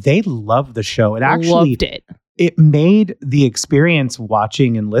 they love the show. It actually loved it. It made the experience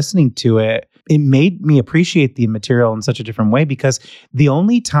watching and listening to it, it made me appreciate the material in such a different way, because the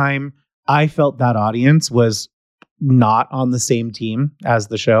only time I felt that audience was not on the same team as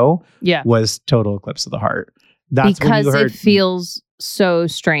the show was Total Eclipse of the Heart. That's because when you heard, it feels so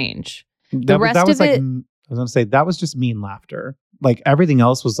strange. The rest that was of it, was going to say that was just mean laughter. Like everything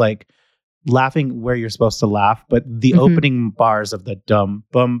else was like laughing where you're supposed to laugh, but the opening bars of the dum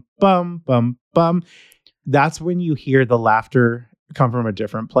bum bum bum bum, that's when you hear the laughter come from a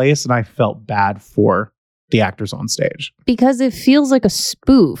different place, and I felt bad for the actors on stage because it feels like a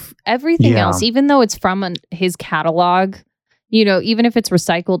spoof. Everything else, even though it's from his catalog, you know, even if it's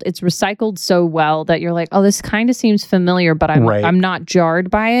recycled so well that you're like, oh, this kind of seems familiar, but I'm not jarred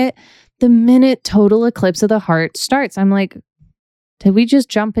by it. The minute Total Eclipse of the Heart starts, I'm like, did we just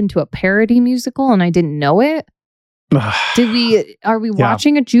jump into a parody musical and I didn't know it? Are we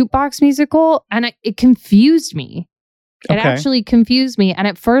watching a jukebox musical? And it confused me. It actually confused me. And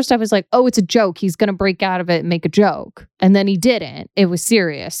at first I was like, oh, it's a joke. He's going to break out of it and make a joke. And then he didn't. It was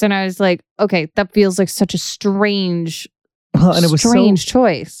serious. And I was like, okay, that feels like such a strange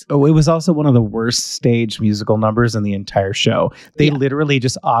choice. Oh, it was also one of the worst stage musical numbers in the entire show. They literally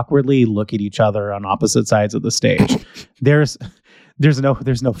just awkwardly look at each other on opposite sides of the stage. There's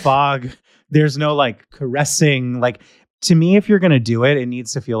no fog. There's no like caressing. Like, to me, if you're going to do it, it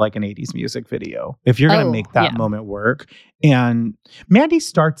needs to feel like an 80s music video. If you're going to make that moment work. And Mandy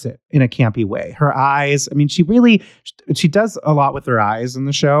starts it in a campy way. Her eyes, I mean, she does a lot with her eyes in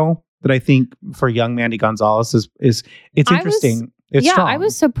the show that I think for young Mandy Gonzalez it's interesting. It's strong. I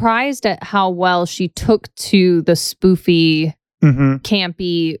was surprised at how well she took to the spoofy,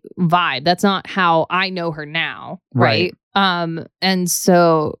 campy vibe. That's not how I know her now. Right. And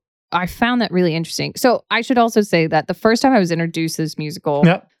so I found that really interesting. So I should also say that the first time I was introduced to this musical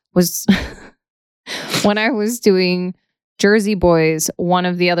was when I was doing Jersey Boys, one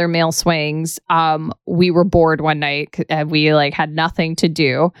of the other male swings. We were bored one night and we like had nothing to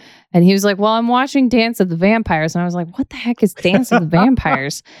do. And he was like, well, I'm watching Dance of the Vampires. And I was like, what the heck is Dance of the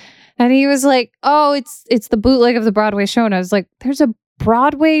Vampires? And he was like, oh, it's the bootleg of the Broadway show. And I was like, there's a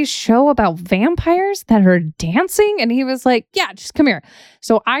Broadway show about vampires that are dancing? And he was like, yeah, just come here.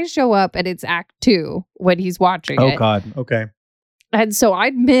 So I show up and it's Act 2 when he's watching it. Oh, God. Okay. And so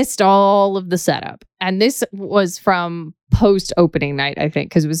I'd missed all of the setup. And this was from post-opening night, I think,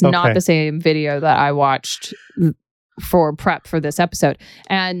 because it was not the same video that I watched for prep for this episode.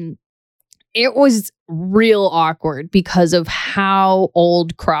 And it was real awkward because of how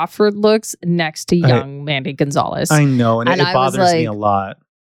old Crawford looks next to young Mandy Gonzalez. I know, and it bothers me a lot.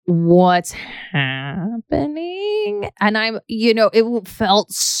 What's happening? And it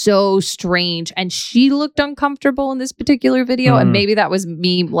felt so strange. And she looked uncomfortable in this particular video. And maybe that was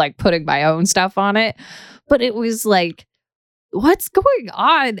me like putting my own stuff on it. But it was like, what's going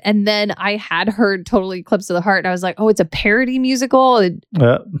on? And then I had heard Total Eclipse of the Heart. And I was like, oh, it's a parody musical. And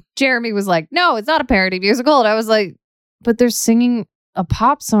Jeremy was like, no, it's not a parody musical. And I was like, but they're singing a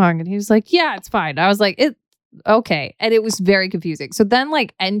pop song. And he was like, yeah, it's fine. I was like, okay. And it was very confusing. So then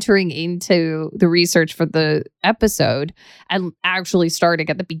like entering into the research for the episode and actually starting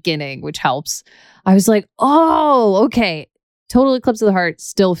at the beginning, which helps, I was like, oh, okay. Total Eclipse of the Heart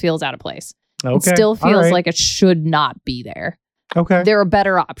still feels out of place. Okay. It still feels like it should not be there. Okay. There are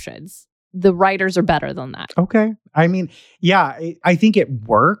better options. The writers are better than that. Okay. I mean, yeah, I think it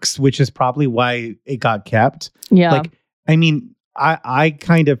works, which is probably why it got kept. Yeah. Like, I mean, I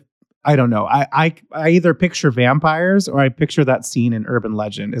kind of, I don't know. I either picture vampires or I picture that scene in Urban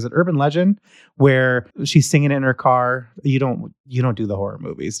Legend. Is it Urban Legend where she's singing in her car? You don't do the horror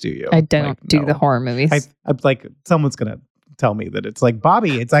movies, do you? I don't do the horror movies. I'm like, someone's going to tell me that it's like,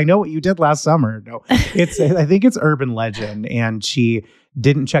 Bobby, I know what you did last summer. No, I think it's Urban Legend, and she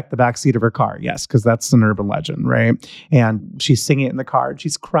didn't check the backseat of her car. Yes, because that's an urban legend, right? And she's singing it in the car and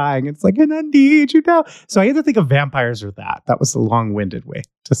she's crying. It's like, and I need you now. So I either think of vampires or that. That was a long-winded way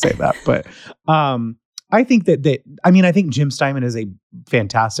to say that. But I think I think Jim Steinman is a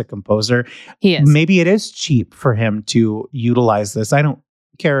fantastic composer. He is. Maybe it is cheap for him to utilize this. I don't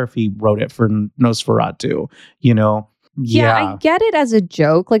care if he wrote it for Nosferatu, Yeah, I get it as a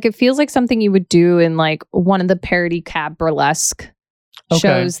joke. Like, it feels like something you would do in like one of the parody cab burlesque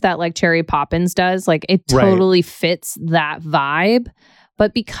shows that like Cherry Poppins does. Like, it totally fits that vibe.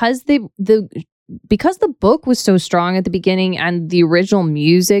 But because because the book was so strong at the beginning and the original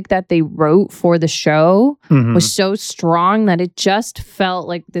music that they wrote for the show was so strong that it just felt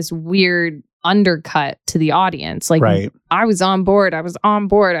like this weird undercut to the audience. Like, I was on board. I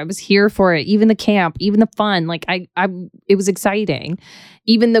was here for it. Even the camp, even the fun. Like, it was exciting.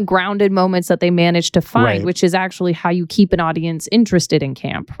 Even the grounded moments that they managed to find, which is actually how you keep an audience interested in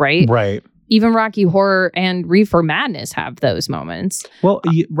camp, right? Right. Even Rocky Horror and Reefer Madness have those moments. Well,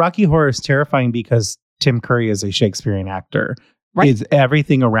 Rocky Horror is terrifying because Tim Curry is a Shakespearean actor. Right.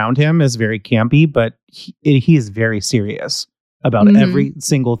 Everything around him is very campy, but he is very serious. about every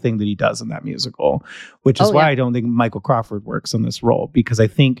single thing that he does in that musical, which is why I don't think Michael Crawford works in this role, because I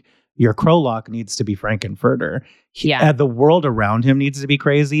think your Krolok needs to be Frankenfurter. The world around him needs to be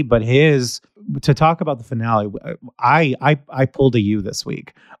crazy, but to talk about the finale, I pulled a U this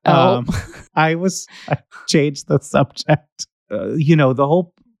week. I changed the subject. The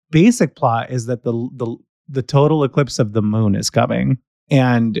whole basic plot is that the total eclipse of the moon is coming.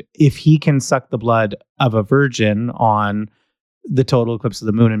 And if he can suck the blood of a virgin on the total eclipse of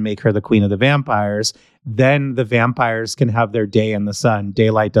the moon and make her the queen of the vampires, then the vampires can have their day in the sun.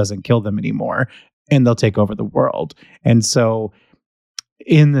 Daylight doesn't kill them anymore, and they'll take over the world. And so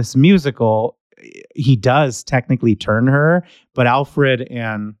in this musical, he does technically turn her, but Alfred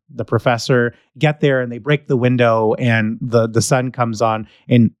and the professor get there and they break the window and the sun comes on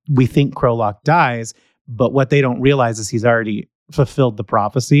and we think Krolok dies. But what they don't realize is he's already fulfilled the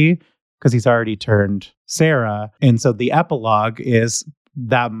prophecy because he's already turned Sarah. And so the epilogue is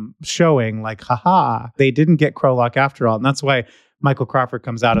them showing like, haha, they didn't get Krolok after all. And that's why Michael Crawford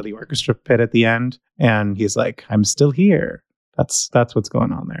comes out of the orchestra pit at the end and he's like, I'm still here. That's what's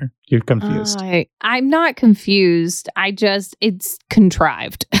going on there. You're confused. I'm not confused. It's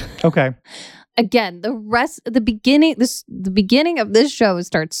contrived. Okay. Again, the beginning of this show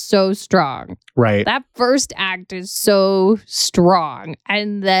starts so strong. Right. That first act is so strong.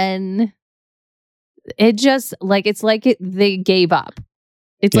 And then it just they gave up.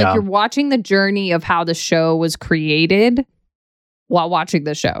 It's like you're watching the journey of how the show was created while watching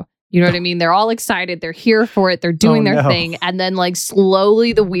the show. You know what I mean? They're all excited. They're here for it. They're doing their thing. And then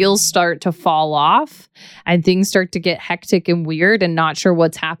slowly the wheels start to fall off and things start to get hectic and weird and not sure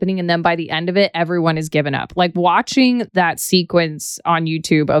what's happening. And then by the end of it, everyone is given up. Like watching that sequence on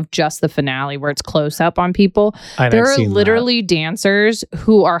YouTube of just the finale where it's close up on people. There are literally dancers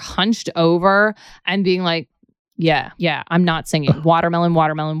who are hunched over and being like, yeah, I'm not singing. Watermelon,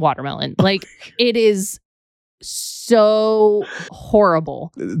 watermelon, watermelon. Like it is so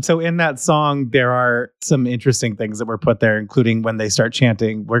horrible. So in that song, there are some interesting things that were put there, including when they start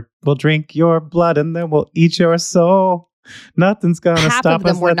chanting, we'll drink your blood and then we'll eat your soul. Nothing's going to stop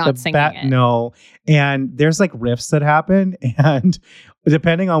us. We're not singing it. No. And there's riffs that happen. And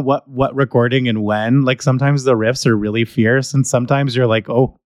depending on what recording and when, sometimes the riffs are really fierce. And sometimes you're like,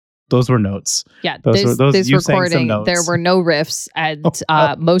 oh, those were notes. Yeah, this recording, there were no riffs, and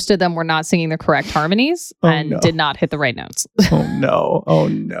most of them were not singing the correct harmonies did not hit the right notes. Oh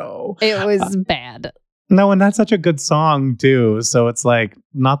no. It was bad. No, and that's such a good song too. So it's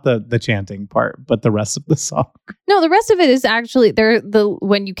not the chanting part, but the rest of the song. No, the rest of it is actually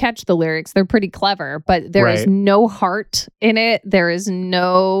when you catch the lyrics, they're pretty clever, but there is no heart in it. There is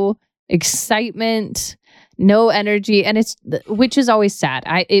no excitement. No energy, and which is always sad.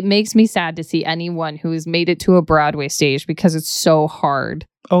 It makes me sad to see anyone who has made it to a Broadway stage because it's so hard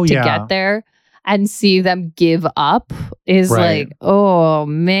to get there, and see them give up is oh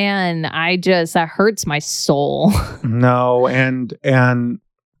man, that hurts my soul. No, and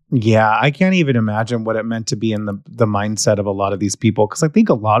yeah, I can't even imagine what it meant to be in the mindset of a lot of these people, because I think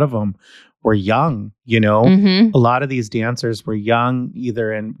a lot of them were young, a lot of these dancers were young,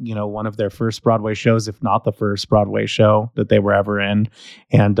 either in, one of their first Broadway shows, if not the first Broadway show that they were ever in.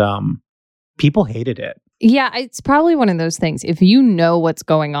 And people hated it. Yeah, it's probably one of those things. If you know what's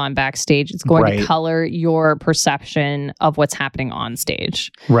going on backstage, it's going to color your perception of what's happening on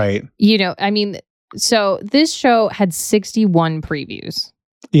stage. Right. So this show had 61 previews.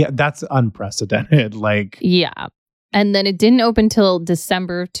 Yeah, that's unprecedented. Yeah. And then it didn't open till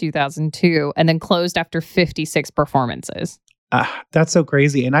December of 2002 and then closed after 56 performances. That's so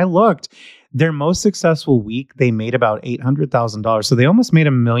crazy. And I looked, their most successful week, they made about $800,000. So they almost made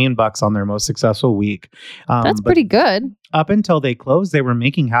 $1 million on their most successful week. That's pretty good. Up until they closed, they were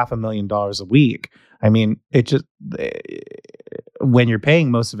making $500,000 a week. I mean, it just, when you're paying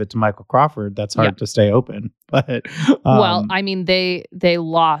most of it to Michael Crawford, that's hard to stay open. But they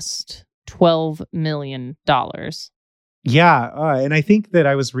lost $12 million. Yeah. And I think that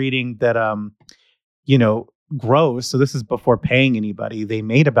I was reading that, gross. So this is before paying anybody. They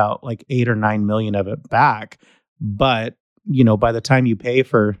made about $8 or $9 million of it back. But, by the time you pay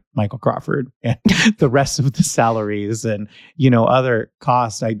for Michael Crawford and the rest of the salaries and, other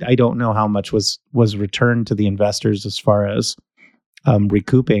costs, I don't know how much was returned to the investors as far as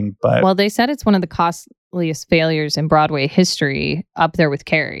recouping. But well, they said it's one of the costliest failures in Broadway history, up there with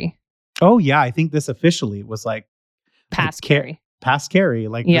Carrie. Oh, yeah. I think this officially was past Carrie. past Carrie.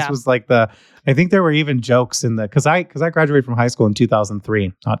 Like Yeah. this was like I think there were even jokes in because I graduated from high school in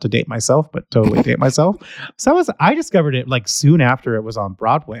 2003, not to date myself, but totally date myself. So I discovered it like soon after it was on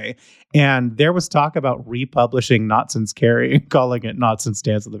Broadway. And there was talk about republishing Not Since Carrie and calling it Not Since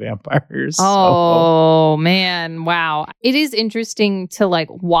Dance of the Vampires. Oh, man. Wow. It is interesting to like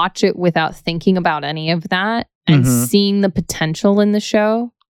watch it without thinking about any of that and seeing the potential in the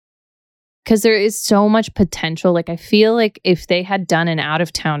show. Because there is so much potential. Like, I feel like if they had done an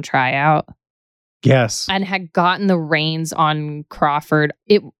out-of-town tryout, yes, and had gotten the reins on Crawford,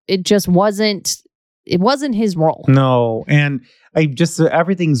 it just wasn't his role. No, and I just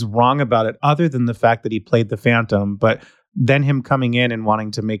everything's wrong about it, other than the fact that he played the Phantom. But then him coming in and wanting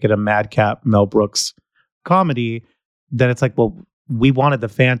to make it a madcap Mel Brooks comedy, then it's like, well, we wanted the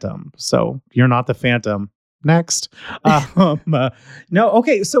Phantom, so you're not the Phantom. Next. No,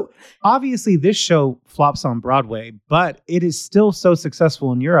 okay. So obviously this show flops on Broadway, but it is still so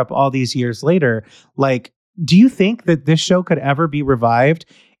successful in Europe all these years later. Like, do you think that this show could ever be revived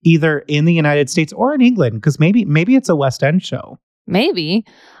either in the United States or in England? Because maybe it's a West End show. Maybe.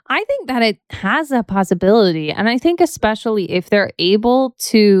 I think that it has that possibility. And I think especially if they're able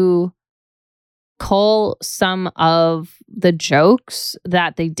to cull some of the jokes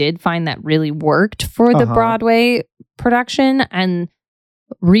that they did find that really worked for the Broadway production and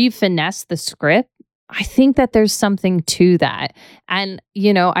re-finesse the script, I think that there's something to that. And,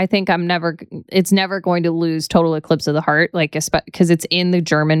 you know, I think it's never going to lose Total Eclipse of the Heart, like, because it's in the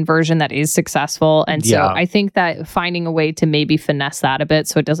German version that is successful. And so I think that finding a way to maybe finesse that a bit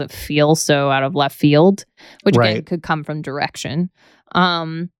so it doesn't feel so out of left field, which again could come from direction.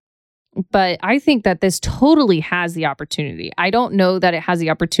 But I think that this totally has the opportunity. I don't know that it has the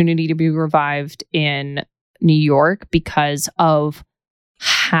opportunity to be revived in New York because of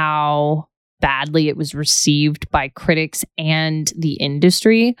how badly it was received by critics and the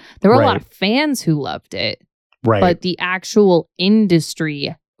industry. There were a lot of fans who loved it. Right. But the actual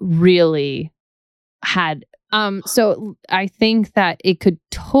industry really had. So I think that it could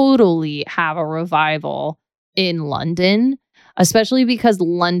totally have a revival in London. Especially because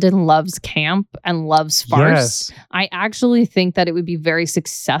London loves camp and loves farce. Yes. I actually think that it would be very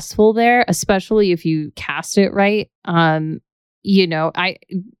successful there, especially if you cast it right. You know,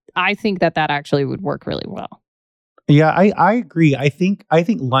 I think that actually would work really well. Yeah, I agree. I think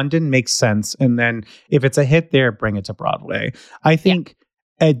London makes sense. And then if it's a hit there, bring it to Broadway. I think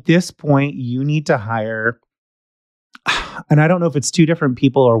at this point you need to hire, and I don't know if it's two different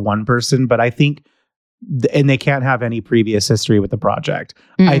people or one person, but I think and they can't have any previous history with the project.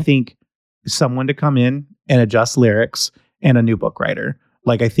 I think someone to come in and adjust lyrics and a new book writer.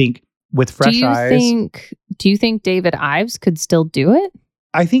 Like, I think with fresh eyes. Do you think David Ives could still do it?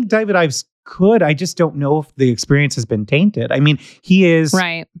 I think David Ives could. I just don't know if the experience has been tainted. I mean, he is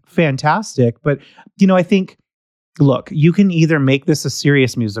fantastic, but you know, I think, look, you can either make this a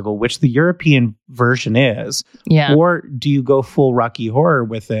serious musical, which the European version is, or do you go full Rocky Horror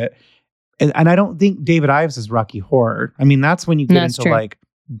with it? And I don't think David Ives is Rocky Horror. I mean, that's when you get into like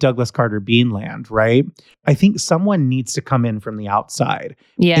Douglas Carter Bean land, right? I think someone needs to come in from the outside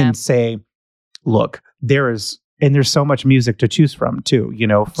and say, look, there's so much music to choose from too, you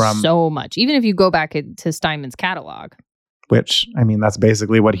know, from so much. Even if you go back to Steinman's catalog. Which, I mean, that's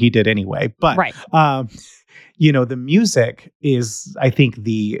basically what he did anyway. But, you know, the music is, I think,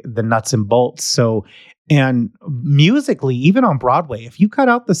 the nuts and bolts. So, and musically, even on Broadway, if you cut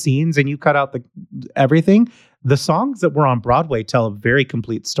out the scenes and you cut out everything, the songs that were on Broadway tell a very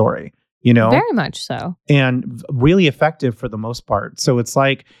complete story, you know? Very much so. And really effective for the most part. So it's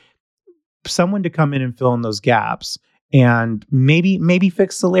like someone to come in and fill in those gaps and maybe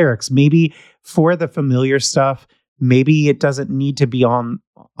fix the lyrics. Maybe for the familiar stuff, maybe it doesn't need to be on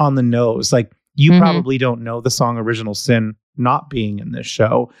the nose. Like, you probably don't know the song Original Sin not being in this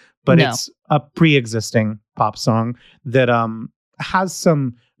show, but it's a pre-existing pop song that has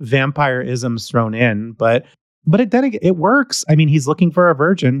some vampire-isms thrown in, but it works. I mean, he's looking for a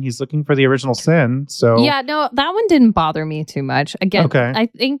virgin. He's looking for the Original Sin. So yeah, no, that one didn't bother me too much. Again, I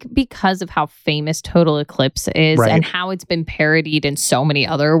think because of how famous Total Eclipse is and how it's been parodied in so many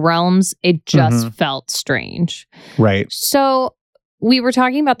other realms, it just felt strange. Right. So we were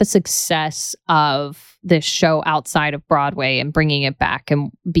talking about the success of this show outside of Broadway and bringing it back,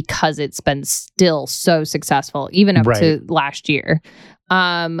 and because it's been still so successful, even up to last year.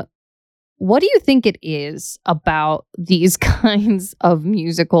 What do you think it is about these kinds of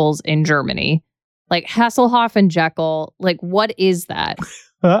musicals in Germany? Like Hasselhoff and Jekyll, like what is that?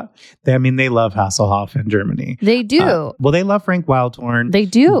 I mean, they love Hasselhoff in Germany. They do. Well, they love Frank Wildhorn. They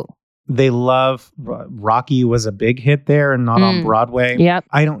do. They love Rocky was a big hit there and not on Broadway. Yep.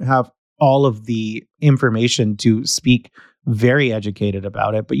 I don't have all of the information to speak very educated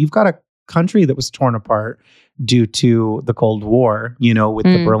about it, but you've got a country that was torn apart due to the Cold War, you know, with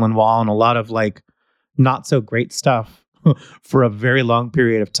the Berlin Wall and a lot of like not so great stuff for a very long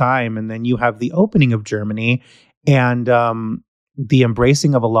period of time. And then you have the opening of Germany and the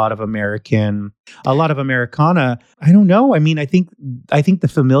embracing of a lot of Americana. I don't know. I mean, I think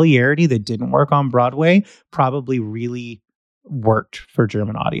the familiarity that didn't work on Broadway probably really worked for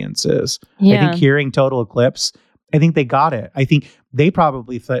German audiences. Yeah. I think hearing Total Eclipse, I think they got it. I think they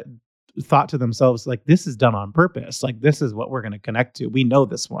probably thought to themselves, like, this is done on purpose. Like, this is what we're going to connect to. We know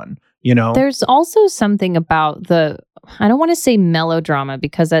this one, you know? There's also something about I don't want to say melodrama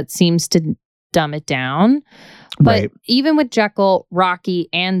because that seems to dumb it down. But even with Jekyll, Rocky,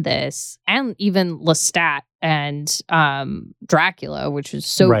 and this, and even Lestat and Dracula, which is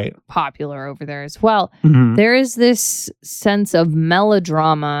so popular over there as well, there is this sense of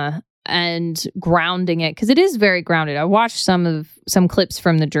melodrama and grounding it, because it is very grounded. I watched some clips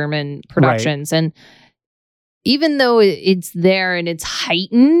from the German productions, and even though it's there and it's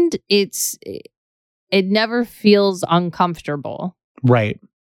heightened, it never feels uncomfortable. Right.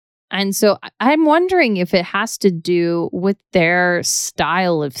 And so I'm wondering if it has to do with their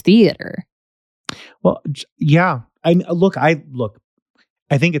style of theater. Well, yeah. I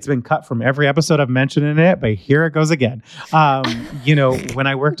think it's been cut from every episode I've mentioned in it, but here it goes again. You know, when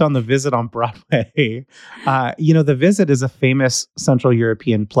I worked on The Visit on Broadway, you know, The Visit is a famous Central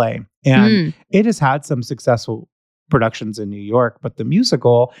European play, and it has had some successful productions in New York, but the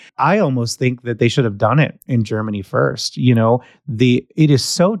musical, I almost think that they should have done it in Germany first. You know, it is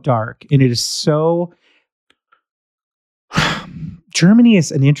so dark and it is so Germany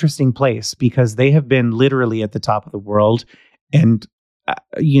is an interesting place because they have been literally at the top of the world and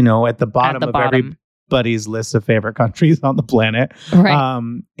you know, at the bottom of everybody's list of favorite countries on the planet.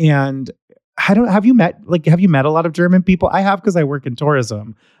 Right. And have you met a lot of German people? I have, because I work in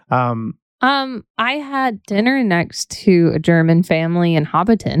tourism. I had dinner next to a German family in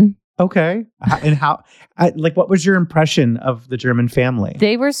Hobbiton. Okay. And what was your impression of the German family?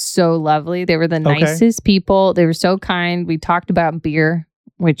 They were so lovely. They were the nicest people. They were so kind. We talked about beer,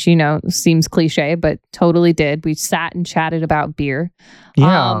 which, you know, seems cliche, but totally did. We sat and chatted about beer.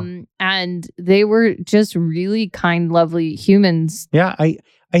 Yeah. And they were just really kind, lovely humans. Yeah.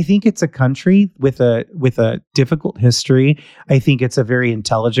 I think it's a country with a difficult history. I think it's a very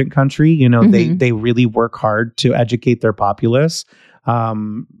intelligent country. You know, they really work hard to educate their populace.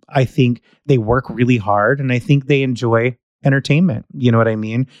 I think they work really hard, and I think they enjoy entertainment. You know what I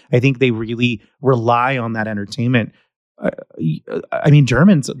mean? I think they really rely on that entertainment. I mean,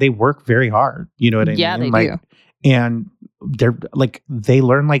 Germans, they work very hard. You know what I mean? Yeah, they do. And they're like, they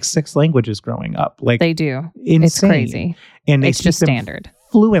learn like 6 languages growing up. Like, they do. Insane. It's crazy. And it's just standard.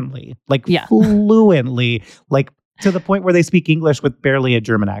 Fluently, like to the point where they speak English with barely a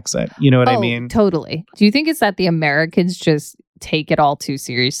German accent. You know what I mean? Totally. Do you think it's that the Americans just take it all too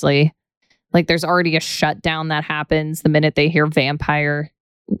seriously? Like, there's already a shutdown that happens the minute they hear vampire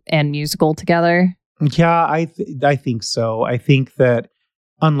and musical together? Yeah, I think so. I think that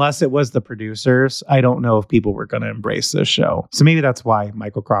unless it was the producers, I don't know if people were going to embrace this show. So maybe that's why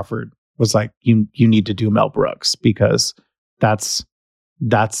Michael Crawford was like, you need to do Mel Brooks, because that's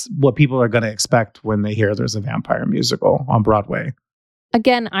what people are going to expect when they hear there's a vampire musical on Broadway.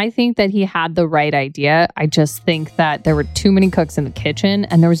 Again, I think that he had the right idea. I just think that there were too many cooks in the kitchen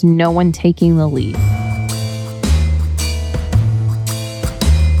and there was no one taking the lead.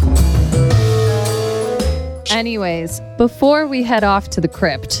 Anyways, before we head off to the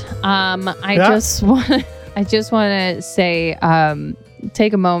crypt, I just want to say,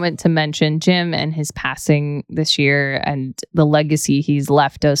 take a moment to mention Jim and his passing this year and the legacy he's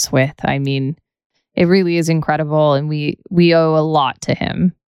left us with. I mean, it really is incredible, and we owe a lot to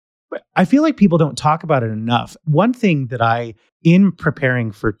him. I feel like people don't talk about it enough. One thing that in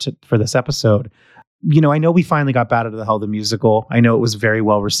preparing for this episode, you know, I know we finally got Bat Out of the Hell, the musical. I know it was very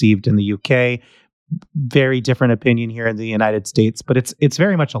well received in the UK. Very different opinion here in the United States, but it's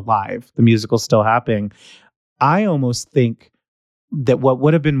very much alive. The musical's still happening. I almost think that what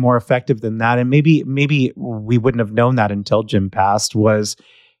would have been more effective than that, and maybe we wouldn't have known that until Jim passed, was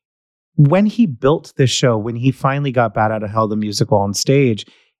when he built this show, when he finally got Bat Out of Hell, the musical, on stage.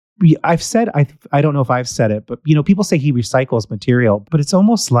 I've said, I don't know if I've said it, but you know, people say he recycles material, but it's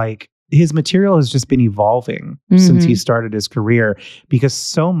almost like his material has just been evolving since he started his career, because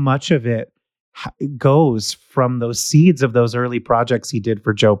so much of it goes from those seeds of those early projects he did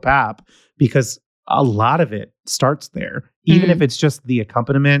for Joe Papp, because a lot of it starts there, even if it's just the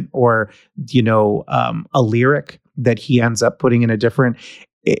accompaniment or, a lyric that he ends up putting in a different,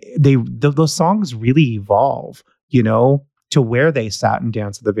 those songs really evolve, to where they sat in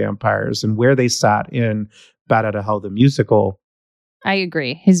Dance of the Vampires and where they sat in Bat Out of Hell, the musical. I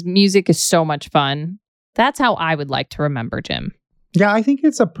agree. His music is so much fun. That's how I would like to remember Jim. Yeah, I think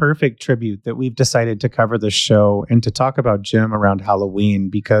it's a perfect tribute that we've decided to cover this show and to talk about Jim around Halloween,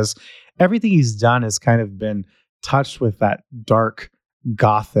 because everything he's done has kind of been touched with that dark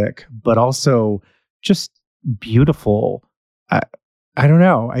gothic, but also just beautiful. I don't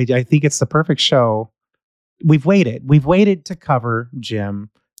know. I think it's the perfect show. We've waited to cover Jim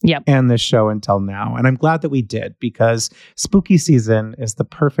and this show until now. And I'm glad that we did, because spooky season is the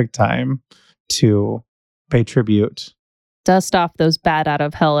perfect time to pay tribute. Dust off those Bat Out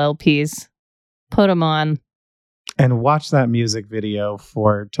of Hell LPs. Put them on. And watch that music video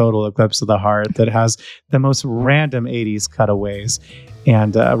for Total Eclipse of the Heart that has the most random 80s cutaways.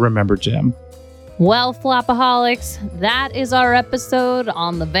 And remember Jim. Well, Flopaholics, that is our episode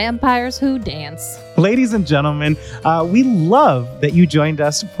on the Vampires Who Dance. Ladies and gentlemen, we love that you joined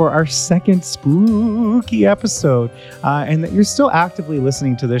us for our second spooky episode, and that you're still actively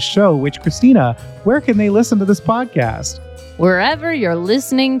listening to this show, which, Christina, where can they listen to this podcast? Wherever you're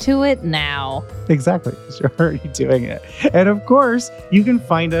listening to it now. Exactly, because you're already doing it. And of course, you can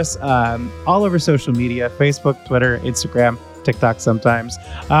find us all over social media, Facebook, Twitter, Instagram, TikTok sometimes.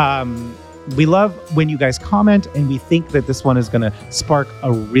 We love when you guys comment, and we think that this one is going to spark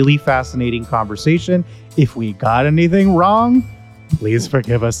a really fascinating conversation. If we got anything wrong, please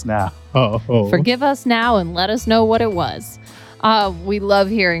forgive us now. Forgive us now and let us know what it was. We love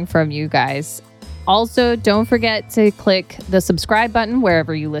hearing from you guys. Also, don't forget to click the subscribe button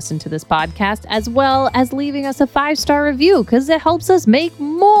wherever you listen to this podcast, as well as leaving us a 5-star review, because it helps us make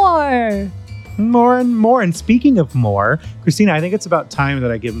more. More and more. And speaking of more, Christina, I think it's about time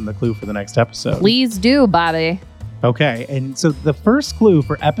that I give them the clue for the next episode. Please do, Bobby. Okay. And so the first clue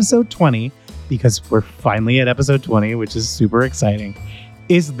for episode 20, because we're finally at episode 20, which is super exciting,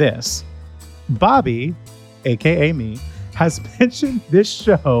 is this. Bobby, aka me, has mentioned this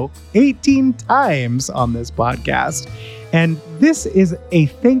show 18 times on this podcast. And this is a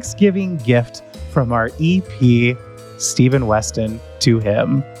Thanksgiving gift from our EP, Stephen Weston, to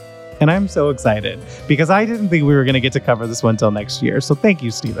him. And I'm so excited because I didn't think we were going to get to cover this one till next year. So thank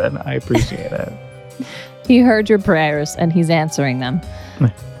you, Stephen. I appreciate it. He heard your prayers and he's answering them.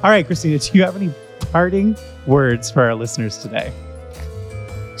 All right, Christina, do you have any parting words for our listeners today?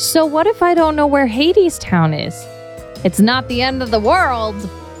 So what if I don't know where Hadestown is? It's not the end of the world.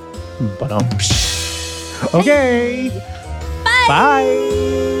 Okay. Bye.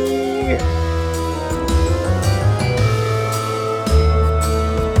 Bye.